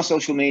all my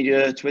social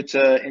media,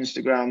 Twitter,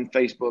 Instagram,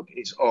 Facebook.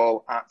 It's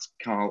all at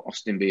Carl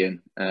Austin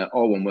Behan,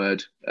 all one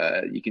word.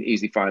 You can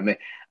easily find me.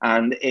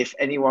 And if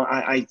anyone,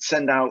 I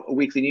send out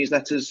weekly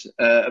newsletters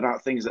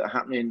about things that are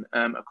happening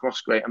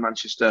across Greater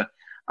Manchester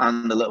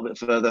and a little bit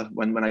further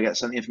when I get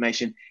sent the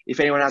information. If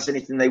anyone has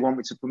anything they want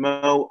me to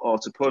promote or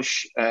to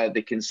push,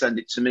 they can send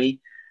it to me,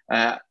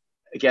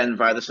 again,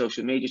 via the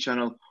social media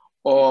channel.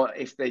 Or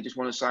if they just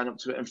want to sign up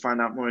to it and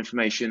find out more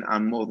information,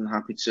 I'm more than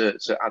happy to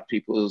add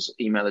people's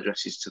email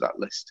addresses to that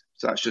list.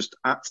 So that's just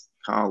at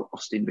Carl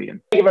Austin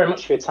Behan. Thank you very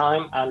much for your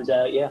time. And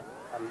yeah,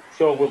 I'm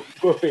sure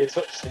we'll be in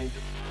touch soon.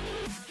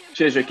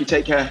 Cheers, Ricky.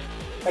 Take care.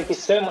 Thank you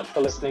so much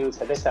for listening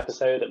to this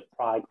episode of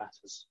Pride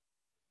Matters.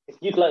 If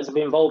you'd like to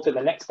be involved in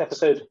the next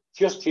episode,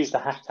 just use the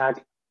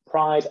hashtag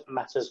Pride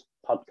Matters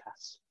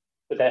Podcast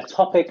with a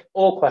topic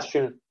or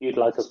question you'd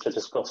like us to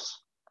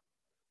discuss.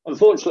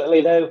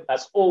 Unfortunately, though,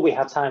 that's all we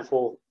have time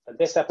for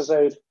this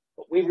episode,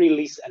 but we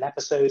release an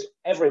episode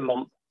every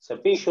month, so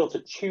be sure to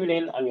tune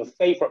in on your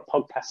favourite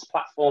podcast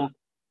platform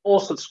or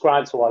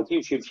subscribe to our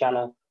YouTube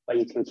channel where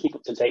you can keep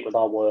up to date with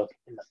our work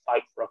in the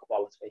fight for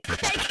equality.